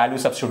ഡയറക്റ്റ്ലി തന്നെ വാല്യൂ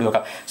സബ്സ്റ്റിറ്റ്യൂട്ട്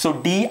നോക്കാം. സോ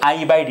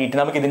DI/dt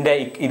നമുക്ക്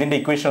ഇതിൻ്റെ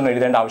ഇക്വേഷൻ ഒന്നും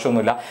എഴുതേണ്ട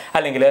ആവശ്യമൊന്നുമില്ല.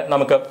 അല്ലെങ്കിൽ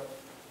നമുക്ക്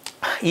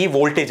ഈ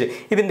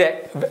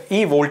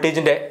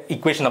വോൾട്ടേജിൻ്റെ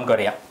ഇക്വേഷൻ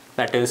നമുക്കറിയാം.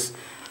 ദാറ്റ് ഈസ്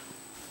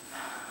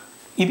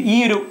ഈ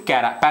ഒരു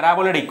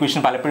പാരാബോളയുടെ ഇക്വേഷൻ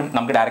പലപ്പോഴും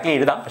നമുക്ക് ഡയറക്റ്റ്ലി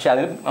എഴുതാം, പക്ഷേ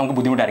അത് നമുക്ക്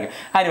ബുദ്ധിമുട്ടായിരിക്കും.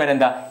 അതിന് വരെ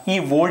എന്താ? ഈ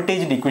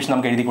വോൾട്ടേജിൻ്റെ ഇക്വേഷൻ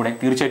നമുക്ക് എഴുതി കൂടെ?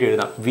 തീർച്ചയായിട്ടും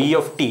എഴുതാം. V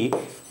of t,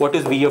 what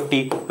is V of t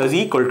is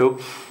equal to,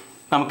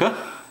 നമുക്ക്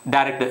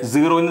ഡയറക്റ്റ്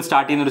 0 നിന്ന്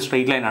സ്റ്റാർട്ട് ചെയ്യുന്ന ഒരു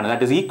സ്ട്രേറ്റ് ലൈൻ ആണ്.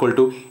 That is equal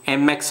to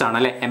mx ആണ്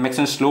അല്ലേ?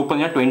 mxന്റെ സ്ലോപ്പ്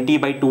പറഞ്ഞാൽ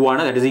 20/2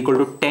 ആണ്. That is equal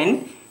to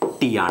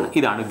 10t ആണ്.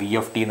 ഇതാണ് V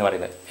of t എന്ന്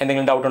പറയുന്നത്.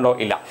 എന്തെങ്കിലും ഡൗട്ട് ഉണ്ടോ?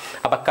 ഇല്ല.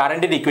 അപ്പോൾ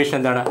കറണ്ടിൻ്റെ ഇക്വേഷൻ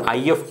എന്താണ്? I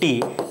of t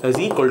is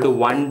equal to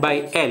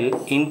 1/L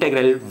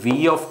integral V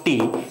of t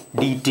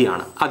dt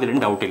ആണ്. അതിലും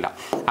ഡൗട്ട് ഇല്ല.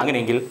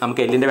 അങ്ങനെയെങ്കിൽ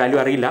നമുക്ക് എല്ലിൻ്റെ വാല്യൂ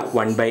അറിയില്ല.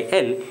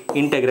 1/L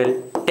ഇൻറ്റഗ്രൽ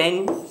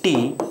 10t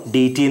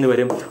dt എന്ന്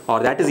വരും. Or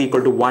that is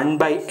equal to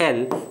 1/L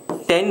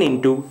 10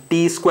 into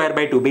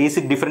t²/2.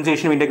 Basic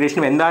ഡിഫറൻസിയേഷനും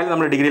ഇൻറ്റഗ്രേഷനും എന്തായാലും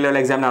നമ്മൾ ഡിഗ്രി ലെവൽ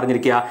എക്സാമിന്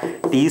അറിഞ്ഞിരിക്കുക.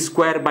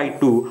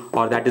 t²/2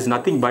 or that is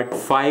nothing but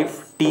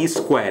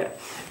 5t²/L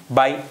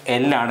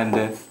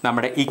ആണെന്ത്?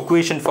 നമ്മുടെ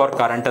ഇക്വേഷൻ ഫോർ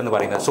കറണ്ട് എന്ന്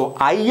പറയുന്നത്. So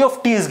I of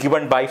t is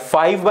given by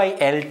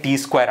 5/L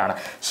t² ആണ്.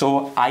 So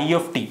I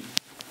of t,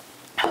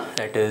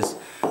 that is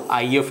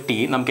I of t,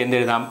 നമുക്ക് എന്ത്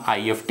എഴുതാം?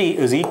 I of t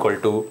is equal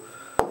to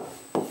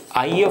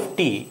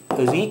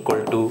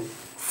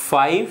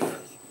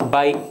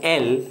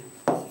 5/L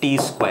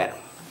t².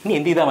 ഇനി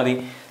എന്ത് ചെയ്താൽ മതി?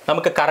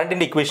 നമുക്ക്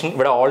കറണ്ടിൻ്റെ ഇക്വേഷൻ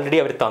ഇവിടെ ഓൾറെഡി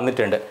അവർ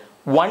തന്നിട്ടുണ്ട്.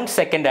 1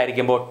 സെക്കൻഡ്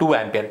ആയിരിക്കുമ്പോൾ 2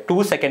 ആംപിയർ, 2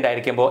 സെക്കൻഡ്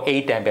ആയിരിക്കുമ്പോൾ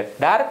 8 ആംപിയർ.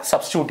 ഡയറക്റ്റ്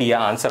സബ്സ്റ്റിറ്റ്യൂട്ട്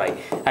ചെയ്യുക, ആൻസർ ആയി.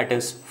 That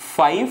is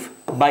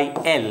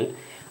 5/L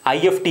I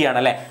of t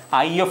ആണല്ലേ?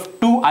 I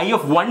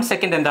of 1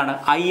 സെക്കൻഡ് എന്താണ്?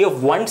 I of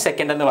 1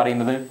 സെക്കൻഡ് എന്ന്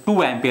പറയുന്നത് 2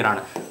 ആംപിയർ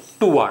ആണ്.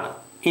 2 ആണ്.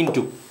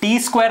 into t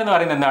square എന്ന്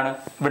പറയുന്നത് എന്താണ്?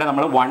 ഇവിടെ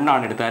നമ്മൾ 1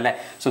 ആണ് എടുത്തത് അല്ലേ?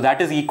 So that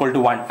is equal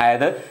to 1.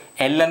 അതായത്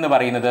L എന്ന്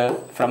പറയുന്നത്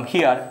from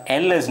here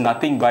L is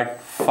nothing but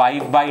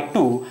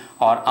 5/2.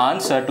 Our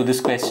answer to this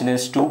question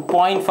is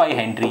 2.5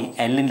 Henry.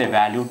 L ന്റെ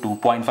value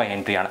 2.5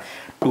 Henry ആണ്.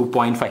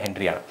 2.5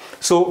 Henry ആണ്.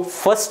 So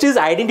first is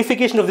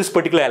identification of this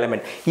particular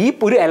element. ഈ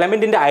ഒരു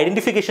എലമെന്റിന്റെ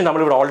identification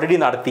നമ്മൾ ഇവിടെ ഓൾറെഡി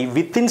നടത്തി.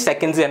 വിത്തിൻ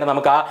സെക്കൻഡ്സ് തന്നെ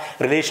നമുക്ക് ആ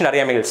റിലേഷൻ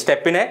അറിയാമെങ്കിൽ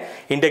സ്റ്റെപ്പിനെ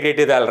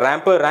ഇന്റഗ്രേറ്റ് ചെയ്താൽ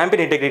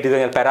റാമ്പിനെ ഇന്റഗ്രേറ്റ് ചെയ്ത്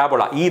കഴിഞ്ഞാൽ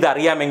പരാബോള ഇത്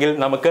അറിയാമെങ്കിൽ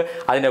നമുക്ക്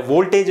അതിന്റെ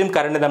വോൾട്ടേജും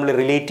കറണ്ടും നമ്മൾ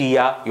റിലേറ്റ്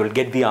ചെയ്യുക. You will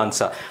get the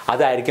answer.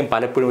 അതായിരിക്കും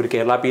പലപ്പോഴും ഒരു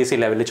കേരള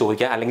PSC ലെവലിൽ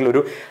ചോദിക്കുക അല്ലെങ്കിൽ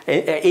ഒരു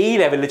A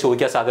ലെവലിൽ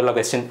ചോദിക്കാൻ സാധ്യതയുള്ള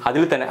ക്വസ്റ്റ്യൻ.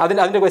 അതിൽ തന്നെ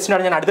അതിന്റെ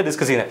ക്വസ്റ്റ്യനാണ് ഞാൻ അടുത്ത്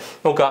ഡിസ്കസ് ചെയ്യുന്നത്.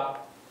 നോക്കുക,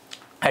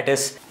 ദാറ്റ്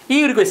ഈസ് ഈ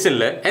ഒരു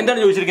ക്വസ്റ്റ്യനിൽ എന്താണ്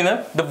ചോദിച്ചിരിക്കുന്നത്?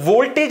 The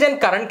voltage and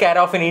current ക്യാര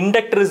of N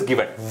inductor is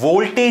given.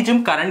 വോൾട്ടേജും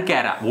current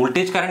ക്യാര,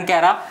 voltage current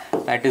ക്യാര,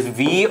 that is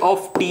V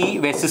of t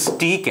versus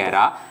t ക്യാര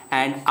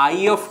and I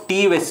of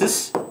t versus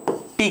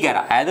t ക്യാര.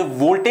 അതായത്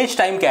വോൾട്ടേജ്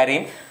ടൈം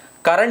ക്യാരയും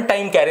കറണ്ട്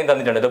ടൈം ക്യാരയും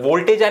തന്നിട്ടുണ്ട്. The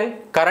voltage and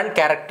current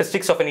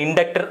characteristics of N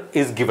inductor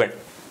is given.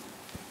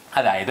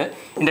 അതായത്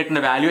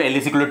ഇൻഡക്ടറിന്റെ value L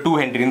is equal to 2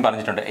 Henry എന്ന്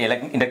പറഞ്ഞിട്ടുണ്ട്.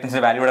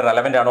 ഇൻഡക്ടൻസിന്റെ value ഇവിടെ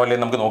relevant ആണോ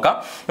അല്ലെന്ന് നമുക്ക് നോക്കാം.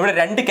 ഇവിടെ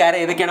രണ്ട് ക്യാര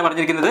ഏതൊക്കെയാണ്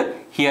പറഞ്ഞിരിക്കുന്നത്?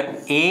 Here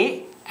A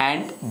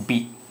and B.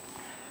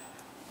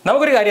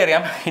 നമുക്കൊരു കാര്യം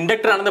അറിയാം,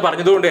 ഇൻഡക്ടർ ആണെന്ന്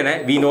പറഞ്ഞതുകൊണ്ട് തന്നെ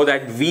we know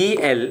that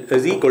VL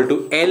is equal to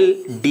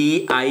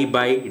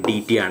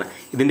LdI/dt ആണ്.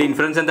 ഇതിന്റെ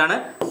ഇൻഫറൻസ് എന്താണ്?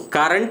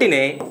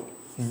 കറണ്ടിനെ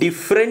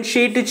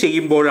ഡിഫറൻഷിയേറ്റ്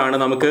ചെയ്യുമ്പോഴാണ്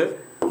നമുക്ക്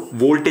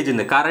വോൾട്ടേജ്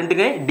എന്ന്,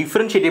 കറണ്ടിനെ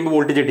ഡിഫറൻഷിയേറ്റ് ചെയ്യുമ്പോൾ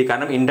വോൾട്ടേജ് കിട്ടി,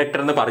 കാരണം ഇൻഡക്ടർ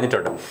എന്ന്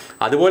പറഞ്ഞിട്ടുണ്ട്.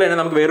 അതുപോലെ തന്നെ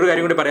നമുക്ക് വേറൊരു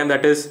കാര്യം കൂടി പറയാം,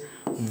 ദാറ്റ് ഈസ്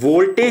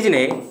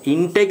വോൾട്ടേജിനെ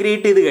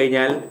ഇൻറ്റഗ്രേറ്റ് ചെയ്ത്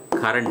കഴിഞ്ഞാൽ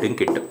കറണ്ടും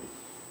കിട്ടും.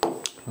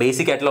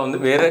 ബേസിക് ആയിട്ടുള്ള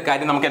വേറെ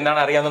കാര്യം നമുക്ക് എന്താണ്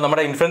അറിയാവുന്നത്?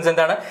 നമ്മുടെ ഇൻഫ്ലുവൻസ്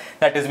എന്താണ്?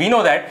 That is we know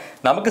that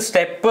നമുക്ക്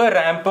സ്റ്റെപ്പ്,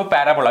 റാമ്പ്,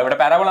 പാരാബോള, ഇവിടെ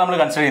പാരാബോള നമ്മൾ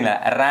കൺസിഡർ ചെയ്യുന്നില്ല.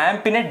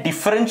 റാമ്പിനെ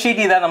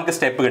ഡിഫറൻഷിയേറ്റ് ചെയ്താൽ നമുക്ക്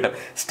സ്റ്റെപ്പ് കിട്ടും,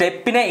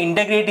 സ്റ്റെപ്പിനെ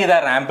ഇൻറ്റഗ്രേറ്റ്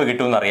ചെയ്താൽ റാമ്പ്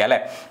കിട്ടും എന്ന് അറിയാം അല്ലേ?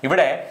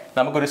 ഇവിടെ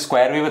നമുക്കൊരു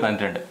സ്ക്വയർ വേവ്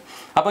തന്നിട്ടുണ്ട്.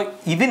 അപ്പോൾ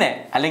ഇതിനെ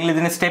അല്ലെങ്കിൽ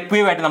ഇതിനെ സ്റ്റെപ്പ്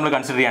വേവ് ആയിട്ട് നമ്മൾ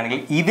കൺസിഡർ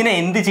ചെയ്യുകയാണെങ്കിൽ ഇതിനെ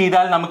എന്ത്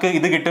ചെയ്താൽ നമുക്ക്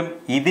ഇത് കിട്ടും?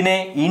 ഇതിനെ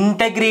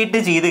ഇൻറ്റഗ്രേറ്റ്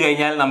ചെയ്ത്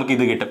കഴിഞ്ഞാൽ നമുക്ക്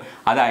ഇത് കിട്ടും.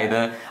 അതായത്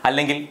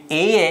അല്ലെങ്കിൽ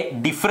ഈ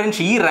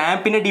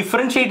റാമ്പിനെ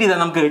ഡിഫറൻഷിയേറ്റ്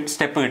ചെയ്താൽ നമുക്ക്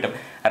സ്റ്റെപ്പ് കിട്ടും,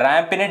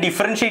 റാമ്പിനെ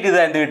ഡിഫറൻഷിയേറ്റ്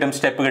ചെയ്താൽ എന്ത് കിട്ടും?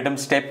 സ്റ്റെപ്പ് കിട്ടും,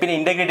 സ്റ്റെപ്പിനെ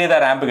ഇൻറ്റഗ്രേറ്റ്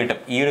ചെയ്താൽ റാമ്പ് കിട്ടും.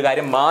 ഈ ഒരു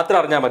കാര്യം മാത്രം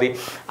അറിഞ്ഞാൽ മതി.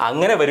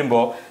 അങ്ങനെ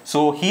വരുമ്പോൾ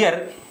so here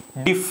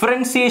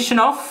differentiation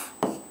of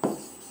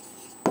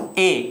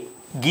A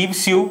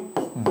gives you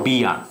B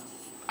ആണ്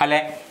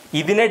അല്ലെ?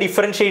 ഇതിനെ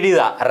ഡിഫറൻഷിയേറ്റ്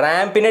ചെയ്താൽ,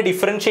 റാമ്പിനെ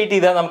ഡിഫറൻഷിയേറ്റ്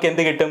ചെയ്താൽ നമുക്ക്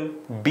എന്ത് കിട്ടും?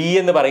 B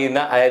എന്ന് പറയുന്ന,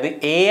 അതായത്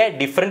എയെ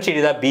ഡിഫറൻഷിയേറ്റ്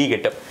ചെയ്താൽ B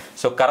കിട്ടും.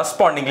 സോ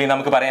കറസ്പോണ്ടിംഗ്ലി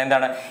നമുക്ക് പറയാം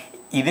എന്താണ്?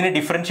 ഇതിനെ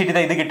ഡിഫറൻഷിയേറ്റ്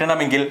ചെയ്താൽ ഇത്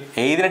കിട്ടണമെങ്കിൽ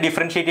ഏതിനെ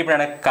ഡിഫറൻഷിയേറ്റ്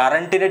ചെയ്യുമ്പോഴാണ്?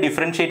 കറണ്ടിനെ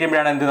ഡിഫറൻഷിയേറ്റ്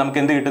ചെയ്യുമ്പോഴാണ് നമുക്ക്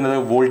എന്ത് കിട്ടുന്നത്?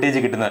 വോൾട്ടേജ്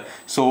കിട്ടുന്നത്.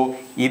 സോ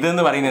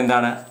ഇതെന്ന് പറയുന്നത്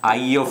എന്താണ്?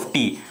 I of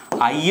t.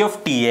 I of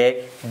t യെ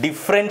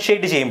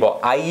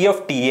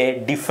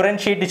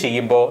ഡിഫറൻഷിയേറ്റ്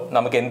ചെയ്യുമ്പോൾ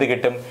നമുക്ക് എന്ത്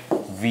കിട്ടും?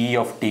 V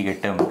of t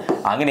കിട്ടും.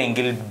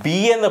 അങ്ങനെയെങ്കിൽ B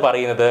എന്ന്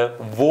പറയുന്നത്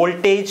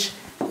വോൾട്ടേജ്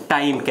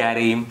ടൈം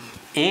ക്യാരയും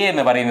A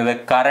എന്ന് പറയുന്നത്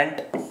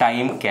കറണ്ട്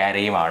ടൈം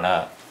ക്യാരയുമാണ്.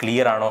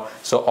 ക്ലിയർ ആണോ?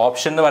 സോ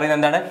ഓപ്ഷൻ എന്ന് പറയുന്നത്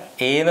എന്താണ്?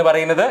 A എന്ന്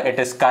പറയുന്നത്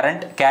ഇറ്റ് ഈസ്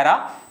കറണ്ട് ക്യാര,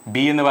 B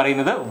എന്ന്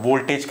പറയുന്നത്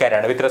voltage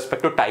ക്യാരയാണ് with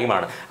respect to time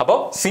ആണ്. അപ്പോൾ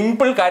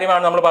സിമ്പിൾ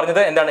കാര്യമാണ് നമ്മൾ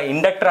പറഞ്ഞത്. എന്താണ്?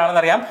 ഇൻഡക്ടർ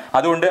ആണെന്ന് അറിയാം,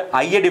 അതുകൊണ്ട്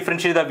I യെ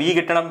ഡിഫറൻഷിയേറ്റ് ചെയ്താൽ V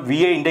കിട്ടണം, V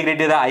യെ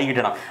ഇന്റഗ്രേറ്റ് ചെയ്താൽ I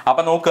കിട്ടണം.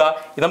 അപ്പോൾ നോക്കുക,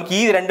 നമുക്ക്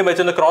ഈ രണ്ടും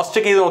വെച്ചൊന്ന് ക്രോസ്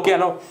ചെക്ക് ചെയ്ത്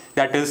നോക്കിയാലോ?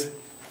 ദാറ്റ് ഈസ്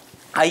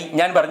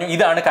ഞാൻ പറഞ്ഞു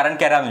ഇതാണ് കറണ്ട്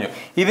ക്യാര എന്ന് പറഞ്ഞു.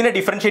 ഇതിനെ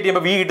ഡിഫറൻഷിയേറ്റ്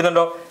ചെയ്യുമ്പോൾ V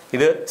കിട്ടുന്നുണ്ടോ?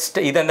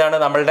 ഇതെന്താണ്?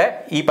 നമ്മളുടെ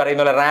ഈ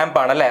പറയുന്ന പോലെ റാമ്പ്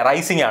ആണ് അല്ലേ,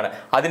 റൈസിംഗ് ആണ്.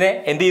 അതിനെ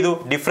എന്ത് ചെയ്തു?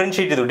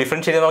 ഡിഫറൻഷിയേറ്റ്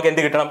ചെയ്ത് നമുക്ക്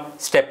എന്ത് കിട്ടണം?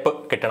 സ്റ്റെപ്പ്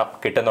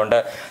കിട്ടുന്നുണ്ട്.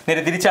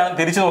 നേരെ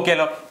തിരിച്ച്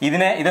നോക്കിയാലോ?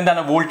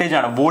 ഇതെന്താണ്? വോൾട്ടേജ്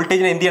ആണ്.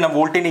 വോൾട്ടേജിനെ എന്ത് ചെയ്യണം?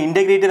 വോൾട്ടേജിനെ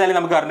ഇന്റഗ്രേറ്റ് ചെയ്താലേ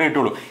നമുക്ക് കറണ്ട്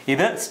കിട്ടുള്ളൂ.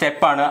 ഇത്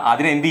സ്റ്റെപ്പാണ്,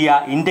 അതിനെ എന്ത്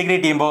ചെയ്യുക?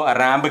 ഇന്റഗ്രേറ്റ് ചെയ്യുമ്പോൾ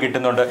റാമ്പ്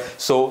കിട്ടുന്നുണ്ട്.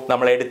 സോ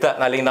നമ്മൾ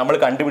അല്ലെങ്കിൽ നമ്മൾ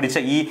കണ്ടുപിടിച്ച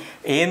ഈ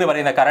A എന്ന്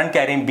പറയുന്ന കറണ്ട്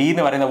ക്യാരയും B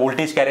എന്ന് പറയുന്ന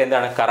വോൾട്ടേജ് ക്യാര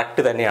എന്താണ്?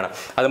 കറക്റ്റ് തന്നെയാണ്.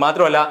 അത്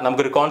മാത്രമല്ല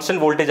നമുക്കൊരു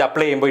കോൺസ്റ്റന്റ് വോൾട്ടേജ്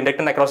അപ്ലൈ ചെയ്യുമ്പോൾ,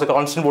 ഇൻഡക്ടറിന് അക്രോസ്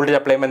കോൺസ്റ്റന്റ് വോൾട്ടേജ്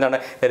അപ്ലൈ ചെയ്യുമ്പോൾ എന്താണ്?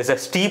 There is A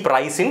steep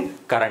rice in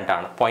current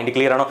ആണ്. പോയിന്റ്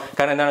ക്ലിയർ ആണോ?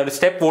 കാരണം എന്താണ്? ഒരു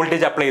സ്റ്റെപ്പ്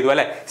വോൾട്ടേജ് അപ്ലൈ ചെയ്തു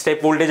അല്ലെ?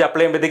 സ്റ്റെപ്പ് വോൾട്ടേജ്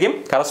അപ്ലൈ ചെയ്യുമ്പോഴത്തേക്കും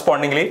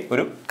കറസ്പോണ്ടിംഗ്ലി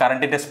ഒരു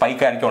കറണ്ടിന്റെ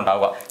സ്പൈക്ക് ആയിരിക്കും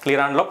ഉണ്ടാവുക.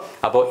 ക്ലിയർ ആണല്ലോ?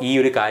 അപ്പോൾ ഈ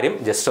ഒരു കാര്യം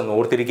ജസ്റ്റ് ഒന്ന്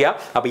ഓർത്തിരിക്കുക.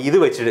 അപ്പോൾ ഇത്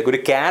വെച്ചിട്ട്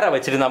ഒരു ക്യാര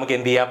വെച്ചിട്ട് നമുക്ക്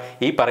എന്ത് ചെയ്യാം?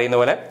 ഈ പറയുന്ന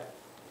പോലെ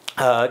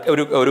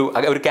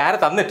ഒരു ക്യാര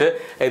തന്നിട്ട്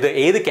ഇത്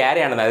ഏത്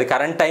ക്യാരയാണെന്ന്, അതായത്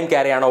കറണ്ട് ടൈം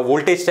ക്യാരയാണോ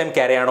വോൾട്ടേജ് ടൈം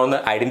ക്യാരയാണോ എന്ന്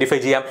ഐഡന്റിഫൈ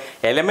ചെയ്യാം.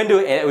 എലമെന്റ്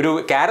ഒരു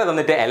ക്യാര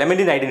തന്നിട്ട്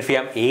എലമെന്റിനെ ഐഡന്റിഫൈ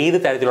ചെയ്യാം. ഏത്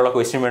തരത്തിലുള്ള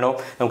ക്വസ്റ്റ്യൻ വേണോ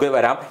നമുക്ക്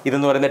വരാം.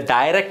 ഇതെന്ന് പറയുന്നത്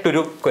ഡയറക്റ്റ്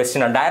ഒരു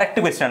ക്വസ്റ്റ്യൻ ആണ്,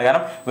 ഡയറക്റ്റ് ക്വസ്റ്റ്യൻ ആണ്.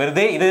 കാരണം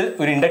വെറുതെ ഇത്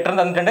ഒരു ഇൻഡക്ടർ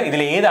തന്നിട്ടുണ്ട്,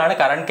 ഇതിൽ ഏതാണ്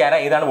കറണ്ട് ക്യാര,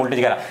 ഏതാണ്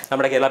വോൾട്ടേജ് ക്യാര,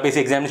 നമ്മുടെ കേരള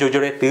PSC എക്സാമിന്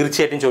ചോദിച്ചോടെ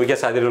തീർച്ചയായിട്ടും ചോദിക്കാൻ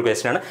സാധ്യതയുള്ള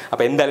ക്വസ്റ്റ്യൻ ആണ്.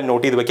 അപ്പോൾ എന്തായാലും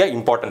നോട്ട് ചെയ്ത് വെക്കുക,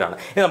 ഇമ്പോർട്ടൻ്റ് ആണ്.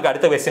 ഇനി നമുക്ക്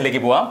അടുത്ത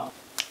ക്വസ്റ്റ്യനിലേക്ക് പോവാം.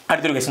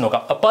 അടുത്തൊരു ക്വസ്റ്റ്യൻ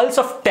നോക്കാം. A pulse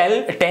of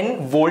 10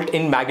 volt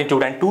in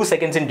magnitude and 2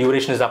 seconds in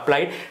duration is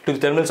applied to the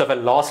terminals of a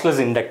lossless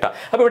inductor.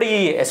 അപ്പോൾ ഇവിടെ ഈ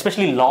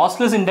എസ്പെഷ്യലി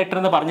ലോസ്ലെസ് ഇൻഡക്ടർ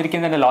എന്ന്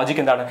പറഞ്ഞിരിക്കുന്നതിന്റെ ലോജിക്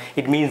എന്താണ്?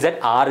 It means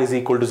that R is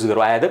equal to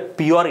 0. അതായത്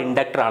pure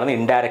inductor ആണെന്ന്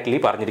indirectly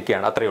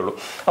പറഞ്ഞിരിക്കുകയാണ്. അത്രയേ ഉള്ളൂ.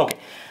 ഓക്കെ,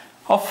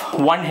 of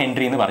 1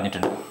 Henry എന്ന്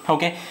പറഞ്ഞിട്ടുണ്ട്.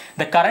 Okay,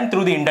 the current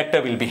through the inductor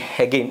will be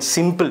again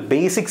simple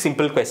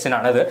simple question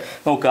ആണത്.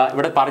 നോക്കുക,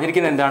 ഇവിടെ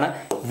പറഞ്ഞിരിക്കുന്നത് എന്താണ്?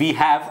 വി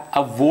ഹാവ്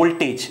എ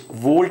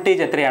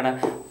വോൾട്ടേജ് എത്രയാണ്?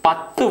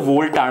 10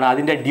 വോൾട്ട് ആണ്.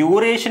 അതിൻ്റെ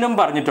ഡ്യൂറേഷനും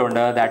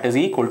പറഞ്ഞിട്ടുണ്ട്, that is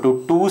equal to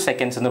 2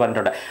 seconds എന്ന്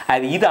പറഞ്ഞിട്ടുണ്ട്.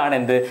 അതായത് ഇതാണ്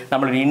എന്ത്,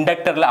 നമ്മളൊരു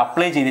ഇൻഡക്ടറിൽ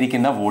അപ്ലൈ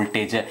ചെയ്തിരിക്കുന്ന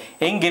വോൾട്ടേജ്.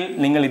 എങ്കിൽ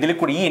നിങ്ങൾ ഇതിൽ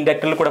കൂടി ഈ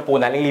ഇൻഡക്ടറിൽ കൂടെ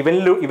പോകുന്ന അല്ലെങ്കിൽ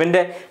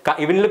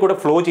ഇവനിൽ കൂടെ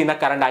ഫ്ലോ ചെയ്യുന്ന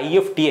കറണ്ട്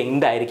IFT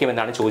എന്തായിരിക്കും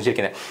എന്നാണ്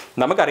ചോദിച്ചിരിക്കുന്നത്.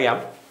 നമുക്കറിയാം,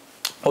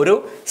 ഒരു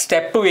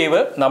സ്റ്റെപ്പ് വേവ്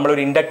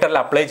നമ്മളൊരു ഇൻഡക്ടറിൽ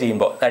അപ്ലൈ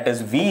ചെയ്യുമ്പോൾ that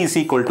is V is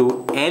equal to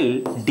L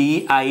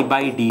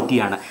di/dt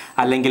ആണ്,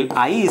 അല്ലെങ്കിൽ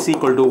I is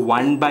equal to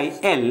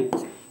 1/L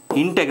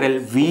integral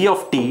V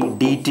of t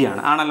dt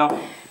ആണല്ലോ.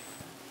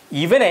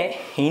 ഇവനെ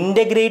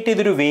ഇൻ്റഗ്രേറ്റ്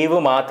ചെയ്തൊരു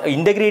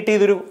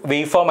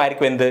വേവ് ഫോം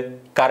ആയിരിക്കും എന്ത്,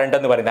 കറണ്ട്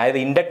എന്ന് പറയുന്നത്. അതായത്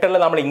ഇൻഡക്ടറിൽ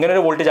നമ്മൾ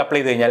ഇങ്ങനൊരു വോൾട്ടേജ് അപ്ലൈ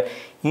ചെയ്ത്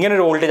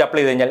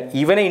കഴിഞ്ഞാൽ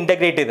ഇവനെ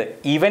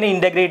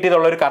ഇൻ്റഗ്രേറ്റ്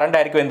ചെയ്തുള്ള ഒരു കറണ്ട്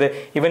ആയിരിക്കും എന്ത്,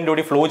 ഇവൻ്റെ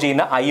കൂടി ഫ്ലോ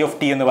ചെയ്യുന്ന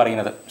IFT എന്ന്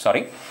പറയുന്നത്.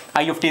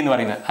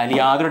 അതിൽ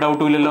യാതൊരു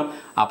ഡൗട്ടും ഇല്ലല്ലോ.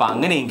 അപ്പോൾ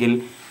അങ്ങനെയെങ്കിൽ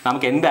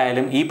നമുക്ക്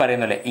എന്തായാലും ഈ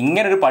പറയുന്നല്ലേ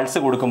ഇങ്ങനൊരു പൾസ്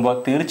കൊടുക്കുമ്പോൾ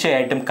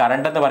തീർച്ചയായിട്ടും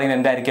കറണ്ട് എന്ന് പറയുന്നത്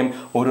എന്തായിരിക്കും,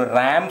 ഒരു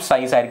റാമ്പ്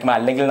സൈസ് ആയിരിക്കും,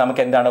 അല്ലെങ്കിൽ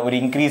നമുക്ക് എന്താണ് ഒരു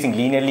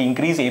ലീനിയർലി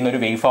ഇൻക്രീസ് ചെയ്യുന്ന ഒരു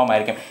വേവ് ഫോം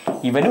ആയിരിക്കും.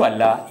 ഇവനും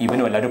അല്ല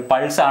ഒരു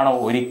പൾസ് ആണോ?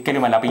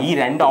 ഒരിക്കലുമല്ല. അപ്പോൾ ഈ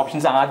രണ്ട്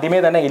ഓപ്ഷൻസ് ആദ്യമേ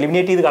തന്നെ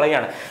എലിമിനേറ്റ് ചെയ്ത്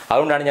കളയാണ്.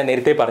 അതുകൊണ്ടാണ് ഞാൻ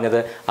നേരത്തെ പറഞ്ഞത്,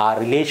 ആ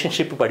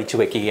റിലേഷൻഷിപ്പ് പഠിച്ചു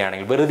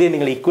വെക്കുകയാണെങ്കിൽ, വെറുതെ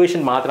നിങ്ങൾ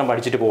ഇക്വേഷൻ മാത്രം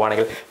പഠിച്ചിട്ട്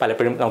പോവുകയാണെങ്കിൽ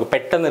പലപ്പോഴും നമുക്ക്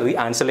പെട്ടെന്ന്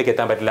ആൻസറിലേക്ക്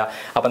എത്താൻ പറ്റില്ല.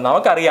 അപ്പം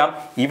നമുക്കറിയാം,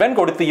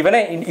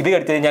 ഇവനെ ഇത്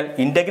എടുത്തു കഴിഞ്ഞാൽ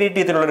ഇൻ്റഗ്രേറ്റ്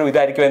ചെയ്തിട്ടുള്ളൊരു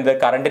ഇതായിരിക്കും എന്ത്,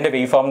 കറണ്ടിൻ്റെ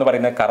വേവ് ഫോം എന്ന്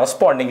പറയുന്നത്.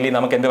 കറസ്പോണ്ടിംഗ്ലി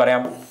നമുക്ക് എന്ത്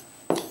പറയാം,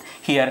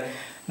 here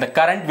the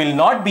current will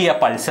not be A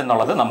pulse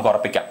എന്നുള്ളത് നമുക്ക്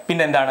ഉറപ്പിക്കാം.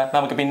 പിന്നെ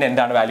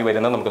എന്താണ് വാല്യൂ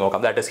വരുന്നത് നമുക്ക്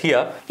നോക്കാം. That is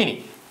here. ഇനി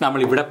നമ്മൾ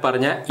ഇവിടെ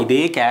പറഞ്ഞ ഇതേ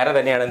ക്യാര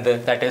തന്നെയാണ് എന്ത്,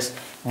 ദാറ്റ് ഈസ്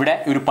ഇവിടെ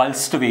ഒരു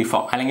പൾസ്ഡ് വേവ്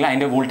ഫോം, അല്ലെങ്കിൽ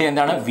അതിൻ്റെ വോൾട്ടേജ്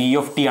എന്താണ്,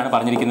 VFT ആണ്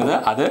പറഞ്ഞിരിക്കുന്നത്.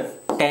 അത്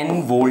 10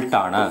 വോൾട്ട്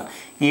ആണ്.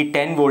 ഈ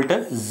 10 വോൾട്ട്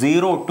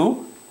 0 to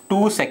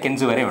 2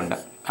 സെക്കൻഡ്സ് വരെ ഉണ്ട്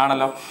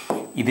ആണല്ലോ.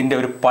 ഇതിൻ്റെ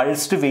ഒരു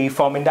പൾസ്ഡ് വേവ്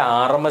ഫോമിൻ്റെ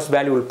RMS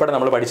വാല്യൂ ഉൾപ്പെടെ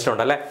നമ്മൾ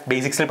പഠിച്ചിട്ടുണ്ട് അല്ലേ,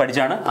 ബേസിക്സിൽ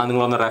പഠിച്ചാണ്. അത്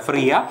നിങ്ങളൊന്ന് റെഫർ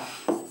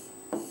ചെയ്യുക.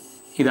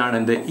 ഇതാണ്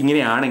എന്ത്,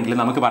 ഇങ്ങനെയാണെങ്കിൽ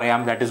നമുക്ക് പറയാം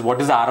that is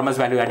what is RMS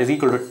value, that is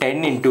equal to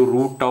 10 into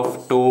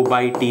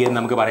 √τ/t എന്ന്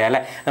നമുക്ക് പറയാം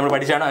അല്ലേ. നമ്മൾ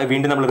പഠിച്ചാണ്, അത്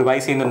വീണ്ടും നമ്മൾ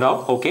റിവൈസ് ചെയ്യുന്നുണ്ടാവും.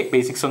 ഓക്കെ,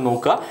 ബേസിക്സ് ഒന്ന്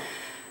നോക്കുക.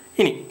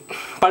 ഇനി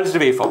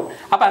പൾസ്ഡ് വേവ് ഫോം.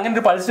 അപ്പോൾ അങ്ങനെ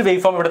ഒരു പൾസ്ഡ്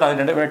വേവ് ഫോം ഇവിടെ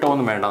തന്നിട്ടുണ്ട്. ഇവിടെ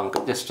ഒന്നും വേണ്ട,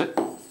 നമുക്ക് ജസ്റ്റ്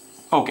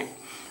ഓക്കെ.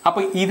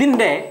 അപ്പോൾ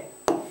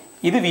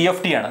ഇത്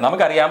VFT ആണ്.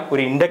 നമുക്കറിയാം,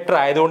 ഒരു ഇൻഡക്ടർ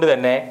ആയതുകൊണ്ട്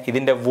തന്നെ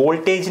ഇതിൻ്റെ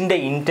വോൾട്ടേജിൻ്റെ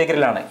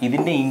ഇൻറ്റഗ്രലാണ്.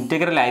 ഇതിൻ്റെ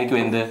ഇൻറ്റഗ്രൽ ആയിരിക്കും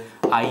എന്ത്,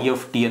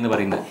 IFT എന്ന്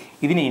പറയുന്നത്.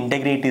 ഇതിനെ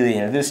ഇൻറ്റഗ്രേറ്റ് ചെയ്ത്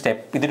കഴിഞ്ഞാൽ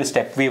ഇതൊരു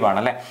സ്റ്റെപ്പ് വേവ് ആണ്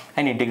അല്ലേ.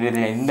 അതിനെ ഇൻറ്റഗ്രേറ്റ്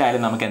ചെയ്ത്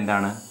എന്തായാലും നമുക്ക്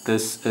എന്താണ്,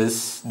 this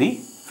is the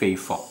wave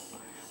form.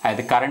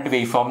 അതായത് കറണ്ട്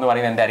വേവ് ഫോം എന്ന്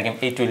പറയുന്നത് എന്തായിരിക്കും,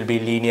 it will be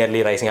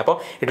linearly rising. അപ്പോൾ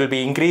it will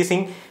be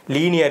increasing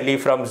linearly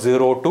from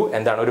 0 to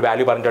എന്താണ് ഒരു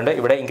വാല്യൂ പറഞ്ഞിട്ടുണ്ട്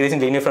ഇവിടെ,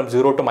 ഇൻക്രീസിങ് ലീനിയർ ഫ്രം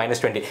 0 to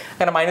 -20.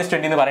 അങ്ങനെ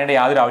 -20 എന്ന് പറയേണ്ട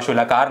യാതൊരു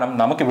ആവശ്യമില്ല. കാരണം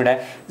നമുക്കിവിടെ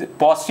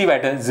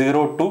പോസിറ്റീവായിട്ട്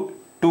 0 to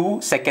 2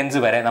 സെക്കൻഡ്സ്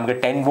വരെ നമുക്ക്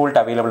 10 വോൾട്ട്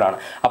അവൈലബിൾ ആണ്.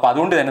 അപ്പോൾ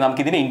അതുകൊണ്ട് തന്നെ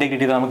നമുക്ക് ഇതിനെ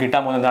ഇൻറ്റഗ്രേറ്റ് ചെയ്ത് നമുക്ക്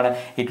കിട്ടാൻ പോകുന്നത് എന്താണ്,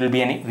 it will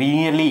be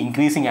linearly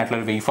increasing ആയിട്ടുള്ള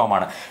ഒരു വേവ് ഫോം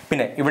ആണ്.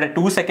 പിന്നെ ഇവിടെ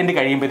 2 സെക്കൻഡ്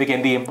കഴിയുമ്പോഴത്തേക്ക്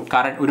എന്ത് ചെയ്യും,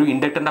 കറണ്ട് ഒരു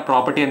ഇൻഡക്ടറിൻ്റെ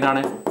പ്രോപ്പർട്ടി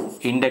എന്താണ്,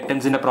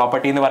 ഇൻഡക്റ്റൻസിൻ്റെ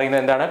പ്രോപ്പർട്ടി എന്ന്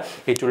പറയുന്നത് എന്താണ്,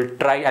 it will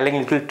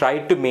try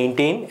to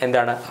maintain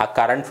എന്താണ് ആ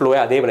കറണ്ട് ഫ്ലോ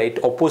അതേപോലെ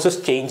it opposes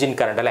change in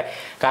current അല്ലേ.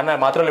 കാരണം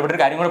മാത്രമല്ല ഇവിടെ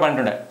ഒരു കാര്യം കൂടെ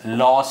പറഞ്ഞിട്ടുണ്ട്,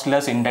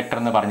 ലോസ്ലെസ് ഇൻഡക്ടർ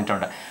എന്ന്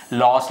പറഞ്ഞിട്ടുണ്ട്.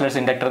 ലോസ്ലെസ്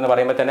ഇൻഡക്ടർ എന്ന്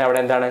പറയുമ്പോൾ തന്നെ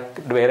അവിടെ എന്താണ്,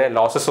 വേറെ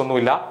ലോസസ്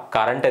ഒന്നുമില്ല.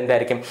 കറണ്ട്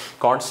എന്തായിരിക്കും,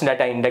 കോൺസ്റ്റന്റ്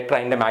ആയിട്ട് ആ ഇൻഡക്ടർ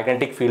അതിൻ്റെ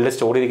മാഗ്നറ്റിക് ഫീൽഡ്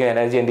സ്റ്റോർ ചെയ്തിരിക്കുന്ന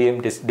എനർജി എന്ത് ചെയ്യും,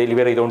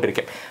 ഡെലിവർ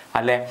ചെയ്തുകൊണ്ടിരിക്കും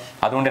അല്ലേ.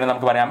 അതുകൊണ്ട് തന്നെ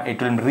നമുക്ക് പറയാം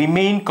it will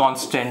remain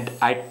constant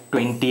at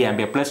 20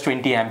 ampere plus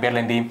 20 ആംപിയറിൽ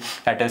എന്ത് ചെയ്യും,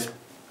 ദാറ്റ് ഈസ്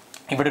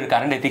ഇവിടെ ഒരു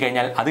കറണ്ട്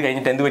എത്തിക്കഴിഞ്ഞാൽ അത്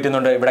കഴിഞ്ഞിട്ട് എന്ത്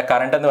പറ്റുന്നുണ്ട്, ഇവിടെ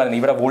കറണ്ട് എന്ന് പറയുന്നത്,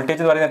 ഇവിടെ വോൾട്ടേജ്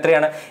എന്ന് പറയുന്നത്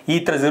എത്രയാണ്, ഈ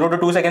 0 to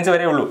 2 സെക്കൻഡ്സ്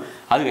വരെ ഉള്ളൂ.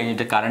 അത്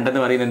കഴിഞ്ഞിട്ട് കറണ്ട്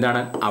എന്ന് പറയുന്നത്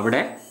എന്താണ്,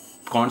 അവിടെ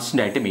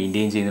കോൺസ്റ്റന്റ് ആയിട്ട്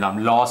മെയിൻറ്റെയിൻ ചെയ്യുന്നതാണ്.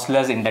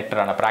 ലോസ്ലെസ് ഇൻഡക്ടർ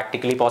ആണ്.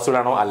 പ്രാക്ടിക്കലി പോസിബിൾ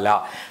ആണോ, അല്ല.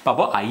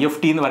 അപ്പോൾ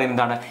IFT എന്ന് പറയുന്നത്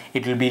എന്താണ്,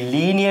 it will be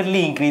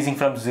linearly increasing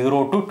from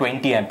 0 to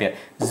 20 ampere.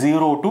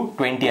 0 to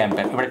 20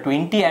 ampere. ഇവിടെ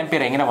 20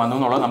 ആംപിയർ എങ്ങനെ വന്നു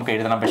എന്നുള്ളത് നമുക്ക്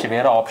എഴുതണം. പക്ഷേ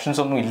വേറെ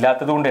ഓപ്ഷൻസ് ഒന്നും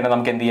ഇല്ലാത്തത് കൊണ്ട് തന്നെ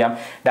നമുക്ക് എന്ത് ചെയ്യാം,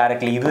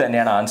 ഡയറക്റ്റ്ലി ഇത്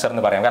തന്നെയാണ് ആൻസർ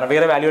എന്ന് പറയാം. കാരണം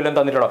വേറെ വാല്യൂ എല്ലാം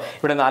തന്നിട്ടുള്ളൂ.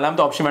 ഇവിടെ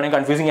 4ാമത്തെ ഓപ്ഷൻ വേണമെങ്കിൽ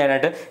കൺഫ്യൂസിങ്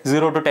ചെയ്യാനായിട്ട്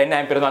 0 to 10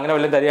 ആംപിയർ അങ്ങനെ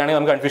വല്ലതും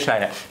തരികയാണെങ്കിൽ നമുക്ക് കൺഫ്യൂഷൻ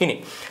ആയത്. ഇനി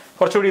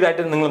കുറച്ചുകൂടി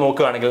ഇതായിട്ട് നിങ്ങൾ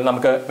നോക്കുകയാണെങ്കിൽ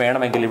നമുക്ക്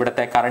വേണമെങ്കിൽ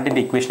ഇവിടുത്തെ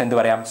കറണ്ടിൻ്റെ ഇക്വേഷൻ എന്ത്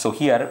പറയാം. So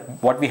here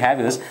what we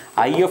have is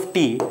IFT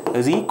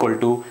is equal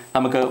to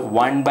നമുക്ക്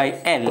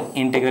 1/L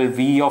integral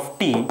V of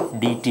t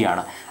dt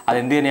ആണ്.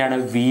 അതെന്ത് തന്നെയാണ്,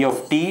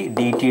 VFT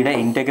dt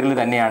ഇൻറ്റഗ്രൽ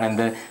തന്നെയാണ്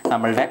എന്ത്,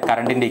 നമ്മളുടെ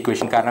കറണ്ടിൻ്റെ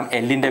ഇക്വേഷൻ. കാരണം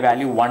Lൻ്റെ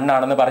വാല്യൂ 1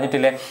 ആണെന്ന്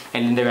പറഞ്ഞിട്ടില്ലേ,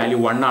 Lൻ്റെ വാല്യൂ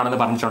 1 ആണെന്ന്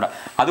പറഞ്ഞിട്ടുണ്ട്.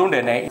 അതുകൊണ്ട്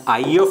തന്നെ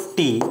IFT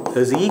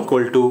is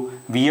equal to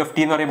VFT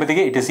എന്ന്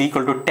പറയുമ്പോഴത്തേക്ക് it is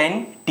equal to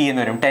 10t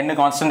എന്ന് വരും. 10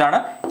 കോൺസ്റ്റന്റ് ആണ്,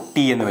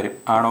 t എന്ന് വരും.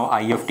 ആണോ,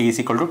 IFT is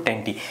equal to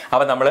 10t.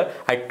 അപ്പോൾ നമ്മൾ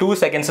അറ്റ് 2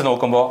 സെക്കൻഡ്സ്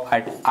നോക്കുമ്പോൾ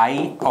at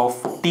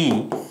IFT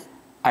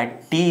at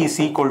t is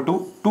equal to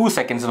 2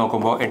 seconds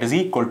നോക്കുമ്പോൾ it is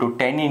equal to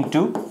 10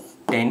 into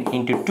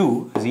 2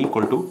 is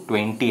equal to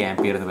 20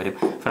 ampere എന്ന് വരും.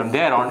 From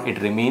there on it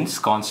remains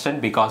constant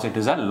because it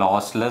is a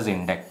lossless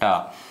inductor.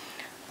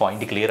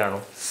 Point clear ആണോ?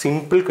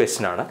 Simple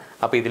question ആണ്.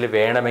 അപ്പോൾ ഇതിൽ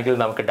വേണമെങ്കിൽ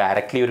നമുക്ക്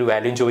directly ഒരു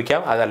വാല്യൂ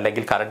ചോദിക്കാം,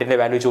 അതല്ലെങ്കിൽ കറണ്ടിൻ്റെ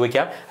വാല്യൂ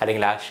ചോദിക്കാം,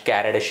 അല്ലെങ്കിൽ ആ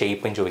ക്യാരയുടെ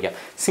ഷേപ്പും ചോദിക്കാം.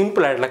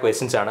 സിമ്പിൾ ആയിട്ടുള്ള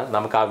ക്വസ്റ്റൻസ് ആണ്.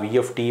 നമുക്ക് ആ വി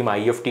ഓഫ് ടിയും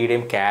ഐ ഓഫ്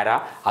ടിയുടെയും ക്യാര,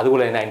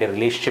 അതുപോലെ തന്നെ അതിൻ്റെ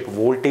relationship,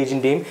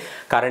 വോൾട്ടേജിൻ്റെയും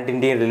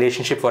കറണ്ടിൻ്റെയും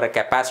relationship four A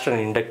capacitor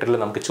and ഇൻഡക്ടറിൽ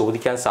നമുക്ക്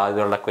ചോദിക്കാൻ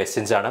സാധ്യതയുള്ള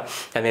ക്വസ്റ്റൻസ് ആണ്.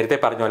 ഞാൻ നേരത്തെ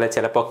പറഞ്ഞ പോലെ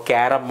ചിലപ്പോൾ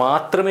ക്യാര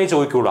മാത്രമേ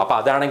ചോദിക്കുകയുള്ളൂ. അപ്പോൾ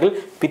അതാണെങ്കിൽ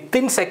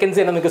വിത്തിൻ സെക്കൻഡ്സ്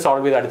തന്നെ നിങ്ങൾക്ക്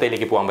സോൾവ് ചെയ്ത്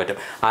അടുത്തതിലേക്ക് പോകാൻ പറ്റും.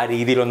 ആ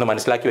രീതിയിലൊന്ന്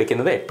മനസ്സിലാക്കി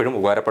വെക്കുന്നത് എപ്പോഴും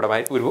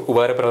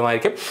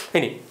ഉപകാരപ്രദമായിരിക്കും.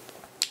 ഇനി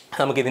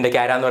നമുക്ക് ഇതിൻ്റെ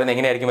ക്യാര എന്ന് പറയുന്നത്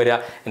എങ്ങനെയായിരിക്കും വരിക?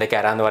 ഇതിൻ്റെ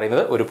ക്യാര എന്ന്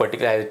പറയുന്നത് ഒരു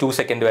പെർട്ടിക്കുലർ 2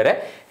 സെക്കൻഡ് വരെ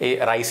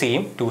റൈസ്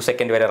ചെയ്യും. 2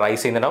 സെക്കൻഡ് വരെ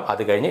റൈസ് ചെയ്യുന്നുണ്ടാവും.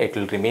 അത് കഴിഞ്ഞ് it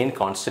will remain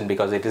constant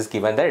because it is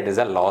given that it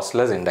is A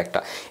lossless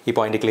inductor. ഈ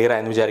പോയിന്റ് ക്ലിയർ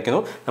ആയെന്ന്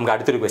വിചാരിക്കുന്നു. നമുക്ക്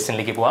അടുത്തൊരു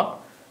ക്വസ്റ്റ്യനിലേക്ക് പോവാം.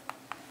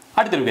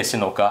 അടുത്തൊരു ക്വസ്റ്റ്യൻ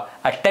നോക്കുക.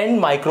 A 10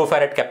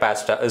 microfarad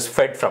capacitor is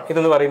fed from.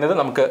 ഇതെന്ന് പറയുന്നത്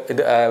നമുക്ക്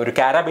ഇത് ഒരു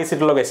ക്യാര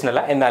ബേസിലുള്ള ക്വസ്റ്റ്യൻ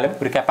അല്ല, എന്നാലും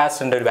ഒരു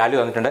കപ്പാസിറ്ററിൻ്റെ ഒരു വാല്യൂ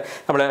തന്നിട്ടുണ്ട്.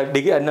 നമ്മൾ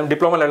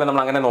ഡിപ്ലോമ ലെവലിൽ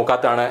നമ്മൾ അങ്ങനെ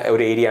നോക്കാത്തതാണ്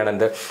ഒരു ഏരിയ ആണ്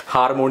എന്ത്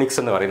ഹാർമോണിക്സ്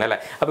എന്ന് പറയുന്നത് അല്ലേ.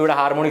 അപ്പോൾ ഇവിടെ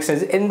ഹാർമോണിക്സ്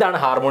എന്താണ്?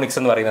 ഹാർമോണിക്സ്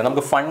എന്ന് പറയുന്നത്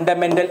നമുക്ക്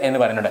ഫണ്ടമെന്റൽ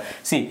എന്ന് പറയുന്നുണ്ട്.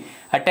 C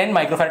a 10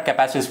 microfarad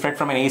capacitor is fed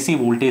from an AC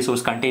voltage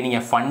source containing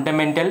a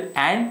fundamental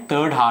and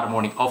third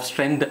harmonic of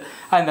strength.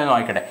 അതെന്താണെന്ന്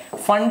നോക്കട്ടെ.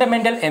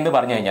 ഫണ്ടമെന്റൽ എന്ന്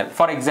പറഞ്ഞു കഴിഞ്ഞാൽ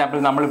ഫോർ എക്സാമ്പിൾ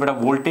നമ്മളിവിടെ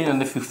വോൾട്ടേജ്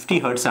വന്ന് 50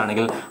 ഹെർട്സ്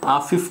ആണെങ്കിൽ ആ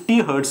 50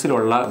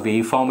 ഹെർട്സിലുള്ള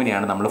വേവ്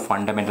ഫോമിനെയാണ് നമ്മൾ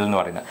ഫണ്ടമെന്റൽ എന്ന്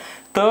പറയുന്നത്.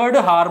 തേർഡ്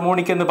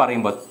ഹാർമോണിക് എന്ന്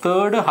പറയുമ്പോൾ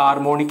തേർഡ്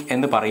ഹാർമോണിക്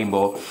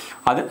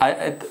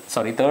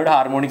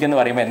എന്ന്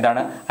പറയുമ്പോൾ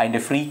എന്താണ്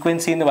അതിൻ്റെ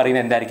ഫ്രീക്വൻസി എന്ന്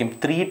പറയുന്നത് എന്തായിരിക്കും?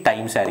 3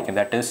 ടൈംസ് ആയിരിക്കും.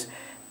 ദാറ്റ് ഈസ്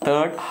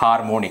തേർഡ്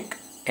ഹാർമോണിക്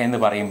എന്ന്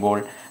പറയുമ്പോൾ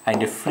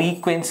അതിൻ്റെ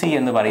ഫ്രീക്വൻസി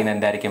എന്ന് പറയുന്നത്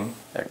എന്തായിരിക്കും?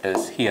 That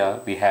is here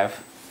we have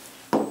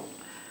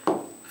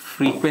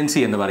frequency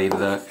എന്ന്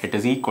പറയുന്നത് it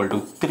is equal to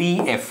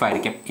 3f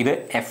ആയിരിക്കും. ഇത്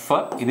എഫ്,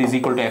 ഇത് ഈസ്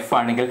ഈക്വൽ ടു എഫ്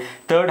ആണെങ്കിൽ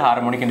തേർഡ്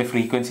ഹാർമോണിക്കിൻ്റെ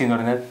ഫ്രീക്വൻസി എന്ന്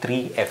പറയുന്നത്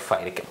 3f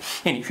ആയിരിക്കും.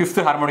 ഇനി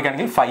ഫിഫ്ത്ത് ഹാർമോണിക്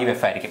ആണെങ്കിൽ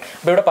 5f ആയിരിക്കും.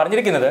 അപ്പോൾ ഇവിടെ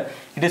പറഞ്ഞിരിക്കുന്നത്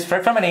it is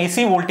spread from N AC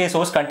voltage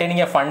source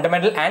containing A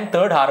fundamental and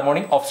third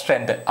harmonic of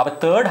strength. അപ്പോൾ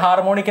തേർഡ്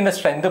ഹാർമോണിക്കിൻ്റെ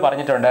സ്ട്രെങ്ത്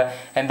പറഞ്ഞിട്ടുണ്ട്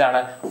എന്താണ്?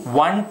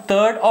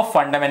 1/3 ഓഫ്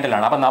ഫണ്ടമെന്റൽ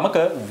ആണ്. അപ്പോൾ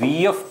നമുക്ക് വി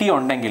ഓഫ് ടി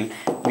ഉണ്ടെങ്കിൽ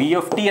വി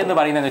ഓഫ് ടി എന്ന്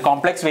പറയുന്നത്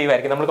കോംപ്ലക്സ് വേവ്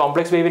ആയിരിക്കും. നമ്മൾ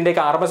കോംപ്ലക്സ് വേവിൻ്റെ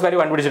RMS വാല്യൂ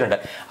കണ്ടുപിടിച്ചിട്ടുണ്ട്.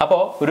 അപ്പോൾ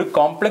ഒരു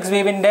കോംപ്ലക്സ്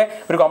വേവിൻ്റെ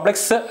ഒരു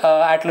കോംപ്ലക്സ്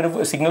ആയിട്ടുള്ളൊരു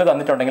സിഗ്നൽ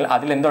തന്നിട്ടുണ്ടെങ്കിൽ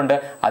അതിലെന്തുണ്ട്?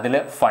 അതിൽ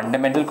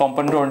ഫണ്ടമെന്റൽ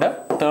കോമ്പണന്റും ഉണ്ട്,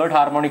 തേർഡ്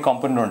ഹാർമോണിക്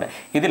കോമ്പണന്റും ഉണ്ട്.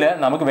 ഇതിൽ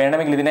നമുക്ക്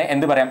വേണമെങ്കിൽ ഇതിനെ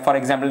എന്ത് പറയാം? ഫോർ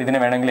എക്സാമ്പിൾ ഇതിനെ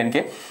വേണമെങ്കിൽ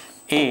എനിക്ക്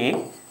എ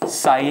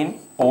സൈൻ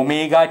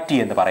ഒമേഗ ടി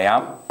എന്ന്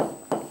പറയാം.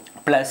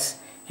 പ്ലസ്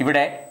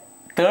ഇവിടെ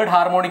തേർഡ്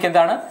ഹാർമോണിക്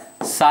എന്താണ്?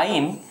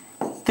 സൈൻ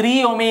 3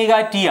 ഒമേഗ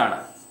ടി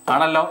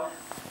ആണല്ലോ.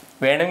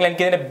 വേണമെങ്കിൽ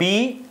എനിക്ക് ഇതിനെ ബി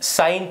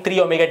സൈൻ 3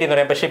 ഒമേഗ ടി എന്ന്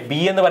പറയാം. പക്ഷേ ബി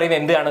എന്ന് പറയുന്നത്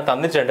എന്താണ്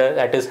തന്നിട്ടുണ്ട്?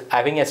 That is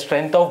having A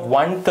strength of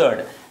 1/3.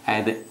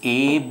 അതായത്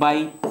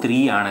A/3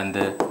 ആണ്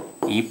എന്ത്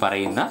ഈ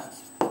പറയുന്ന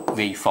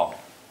wave form.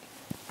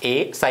 A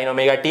sine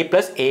omega T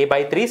plus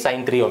A/3 sign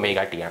 3 omega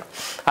T ആണ്.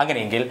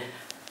 അങ്ങനെയെങ്കിൽ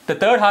the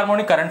third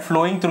harmonic current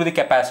flowing through the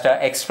capacitor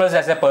expressed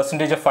as a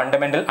percentage of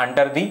fundamental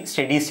under the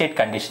steady state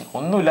condition.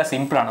 ഒന്നുമില്ല,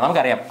 simple ആണ്.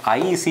 നമുക്കറിയാം I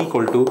is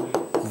equal to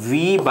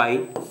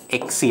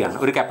V/XC ആണ്.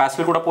 ഒരു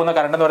കപ്പാസിറ്ററിൽ കൂടെ പോകുന്ന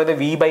കറണ്ട് എന്ന് പറയുന്നത്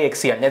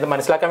V/XC ആണ്. ഞാൻ ഇത്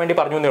മനസ്സിലാക്കാൻ വേണ്ടി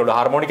പറഞ്ഞു എന്നേ ഉള്ളൂ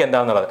ഹാർമോണിക്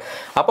എന്താണെന്നുള്ളത്.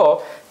 അപ്പോൾ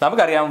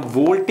നമുക്കറിയാം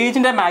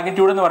വോൾട്ടേജിന്റെ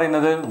മാഗ്നിറ്റ്യൂഡ് എന്ന്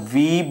പറയുന്നത്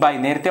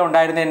നേരത്തെ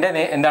ഉണ്ടായിരുന്നതിന്റെ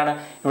എന്താണ്?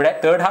 ഇവിടെ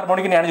തേർഡ്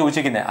ഹാർമോണിക്കിനെയാണ്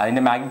ചോദിച്ചിരിക്കുന്നത്.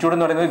 അതിന്റെ മാഗ്നിറ്റ്യൂഡ്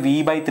എന്ന് പറയുന്നത്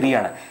V/3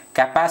 ആണ്.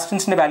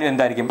 കപ്പാസിറ്റൻസിന്റെ വാല്യൂ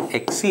എന്തായിരിക്കും?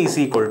 XC is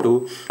equal to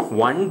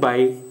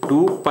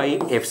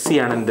 1/2πfc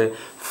ആണ് എന്ത്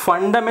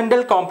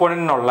ഫണ്ടമെന്റൽ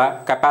കോമ്പോണന്റിനുള്ള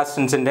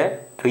കപ്പാസിറ്റൻസിന്റെ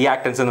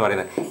റിയാക്ടൻസ് എന്ന്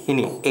പറയുന്നത്.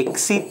 ഇനി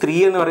XC3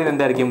 എന്ന് പറയുന്നത്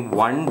എന്തായിരിക്കും?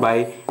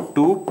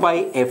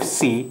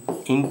 1/2πfc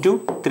into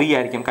 3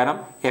 ആയിരിക്കും. കാരണം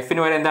എഫിന്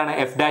വരെ എന്താണ്?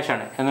 F'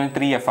 ആണ്, എന്നാൽ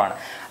 3f ആണ്.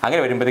 അങ്ങനെ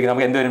വരുമ്പോഴത്തേക്ക്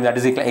നമുക്ക് എന്ത് വരും?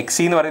 ദാറ്റ് ഇസ് XC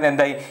എന്ന് പറയുന്നത്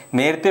എന്തായി?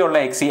 നേരത്തെ ഉള്ള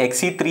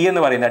XC3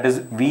 എന്ന് പറയുന്നത് ദാറ്റ്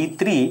ഇസ്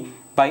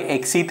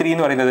V3/XC3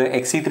 എന്ന് പറയുന്നത്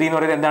XC3 എന്ന്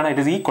പറയുന്നത് എന്താണ്?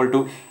 It is equal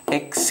to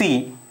XC,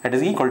 that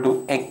is equal to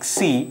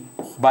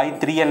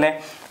XC/3 അല്ലേ.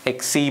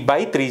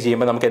 XC/3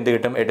 ചെയ്യുമ്പോൾ നമുക്ക് എന്ത്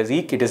കിട്ടും?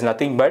 It is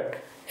nothing but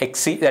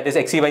XC, that is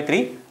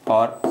XC/3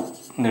 or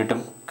എന്ത് കിട്ടും?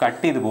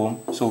 കട്ട് ചെയ്ത് പോകും.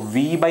 സോ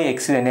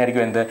V/XC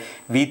തന്നെയായിരിക്കും എന്ത്?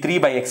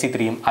 V3/XC3.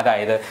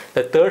 അതായത് the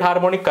third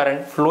harmonic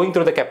current flowing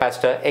through the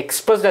capacitor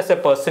expressed as A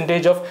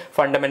percentage of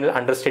fundamental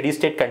under steady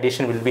state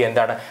condition will be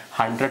എന്താണ്?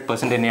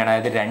 100% തന്നെയാണ്.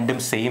 അതായത് രണ്ടും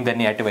സെയിം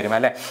തന്നെയായിട്ട് വരും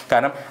അല്ലേ.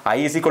 കാരണം I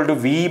is equal to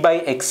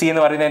V/XC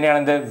എന്ന് പറയുന്നത് തന്നെയാണ്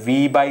എന്ത്?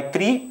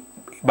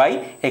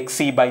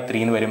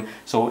 V/3/XC/3 എന്ന് വരും.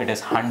 So it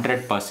is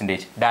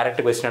 100%.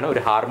 Direct question ആണ്.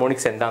 ഒരു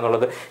ഹാർമോണിക്സ്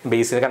എന്താണെന്നുള്ളത്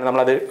ബേസ് ചെയ്ത്, കാരണം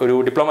നമ്മളത് ഒരു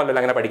ഡിപ്ലോമ ലെവലിൽ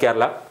അങ്ങനെ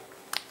പഠിക്കാറില്ല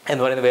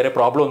എന്ന് പറയുന്നത് വേറെ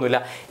പ്രോബ്ലം ഒന്നുമില്ല.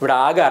 ഇവിടെ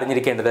ആകെ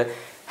അറിഞ്ഞിരിക്കേണ്ടത്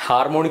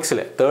ഹാർമോണിക്സിൽ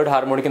തേർഡ്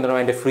ഹാർമോണിക് എന്ന്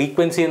പറയുമ്പോൾ അതിൻ്റെ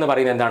ഫ്രീക്വൻസി എന്ന്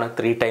പറയുന്നത് എന്താണ്?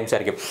 3 ടൈംസ്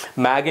ആയിരിക്കും.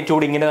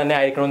 മാഗ്നിറ്റ്യൂഡ് ഇങ്ങനെ തന്നെ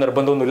ആയിരിക്കണമെന്ന്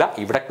നിർബന്ധമൊന്നുമില്ല.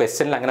 ഇവിടെ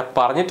ക്വസ്റ്റനിൽ അങ്ങനെ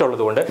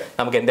പറഞ്ഞിട്ടുള്ളത് കൊണ്ട്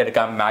നമുക്ക്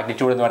എന്തെടുക്കാം?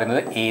 മാഗ്നിറ്റ്യൂഡ് എന്ന്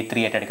പറയുന്നത്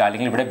A3 ആയിട്ട് എടുക്കാം,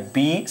 അല്ലെങ്കിൽ ഇവിടെ B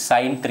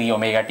സൈൻ 3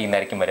 ഒമേഗ ടി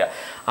എന്നായിരിക്കും വരിക.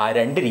 ആ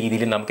രണ്ട്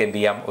രീതിയിൽ നമുക്ക് എന്ത്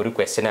ചെയ്യാം? ഒരു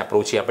ക്വസ്റ്റനെ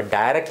അപ്രോച്ച് ചെയ്യാം. അപ്പോൾ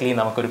ഡയറക്റ്റ്ലി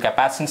നമുക്കൊരു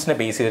കപ്പാസിറ്റൻസിനെ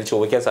ബേസ് ചെയ്ത്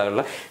ചോദിക്കാൻ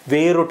സാധ്യതയുള്ള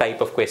വേറൊരു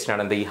ടൈപ്പ് ഓഫ് ക്വസ്റ്റൻ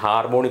ആണ് എന്ത്? ഈ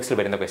ഹാർമോണിക്സിൽ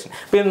വരുന്ന ക്വസ്റ്റൻ.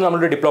 അപ്പോൾ ഇതൊന്നും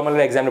നമ്മളൊരു ഡിപ്ലോമ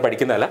എക്സാമിന്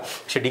പഠിക്കുന്നതല്ല,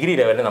 പക്ഷേ ഡിഗ്രി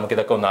ലെവലിൽ നമുക്ക്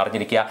ഇതൊക്കെ ഒന്ന്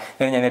അറിഞ്ഞിരിക്കുക.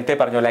 ഞാൻ നേരത്തെ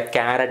പറഞ്ഞ പോലെ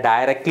ക്യാര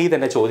ഡയറക്റ്റ്ലി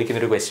തന്നെ ചോദിക്കുന്ന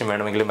ഒരു ക്വസ്റ്റൻ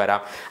വേണമെങ്കിലും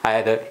വരാം.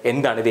 അതായത്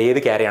എന്താണ് ഇത്, ഏത്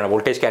ക്യാരിയാണ്,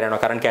 വോൾട്ടേജ് ക്യാരിയാണോ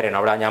കറണ്ട് ക്യാരിയാണോ,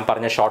 അവിടെ ഞാൻ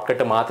പറഞ്ഞ ഷോർട്ട്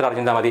കട്ട് മാത്രം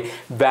അറിഞ്ഞാൽ മതി.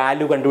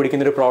 വാല്യൂ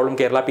കണ്ടുപിടിക്കുന്ന ഒരു പ്രോബ്ലം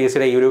കേരള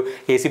PSCയുടെ ഈ ഒരു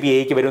KCB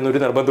Aക്ക് വരുന്ന ഒരു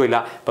നിർബന്ധമില്ല.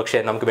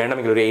 പക്ഷേ നമുക്ക്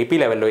വേണമെങ്കിൽ ഒരു AP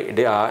ലെവലിലോ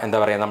എന്താ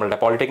പറയുക നമ്മുടെ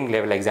പോളിടെക്നിക്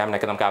ലെവൽ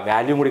എക്സാമിനൊക്കെ നമുക്ക് ആ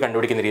വാല്യൂ കൂടി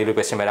കണ്ടുപിടിക്കുന്ന രീതിയിൽ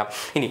ക്വസ്റ്റ്യൻ വരാം.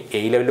 ഇനി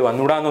A ലെവലിൽ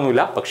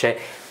വന്നുകൂടാന്നൊന്നുമില്ല. പക്ഷേ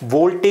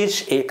വോൾട്ടേജ്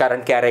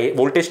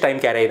ടൈം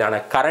ക്യാരി ഏതാണ്,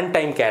 കറണ്ട്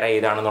ടൈം ക്യാരി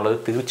ഏതാണെന്നുള്ളത്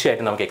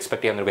തീർച്ചയായിട്ടും നമുക്ക്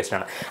എക്സ്പെക്ട് ചെയ്യാവുന്ന ഒരു ക്വസ്റ്റ്യൻ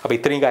ആണ്. അപ്പോൾ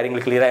ഇത്രയും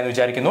കാര്യങ്ങൾ ക്ലിയർ ആയെന്ന്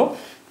വിചാരിക്കുന്നു.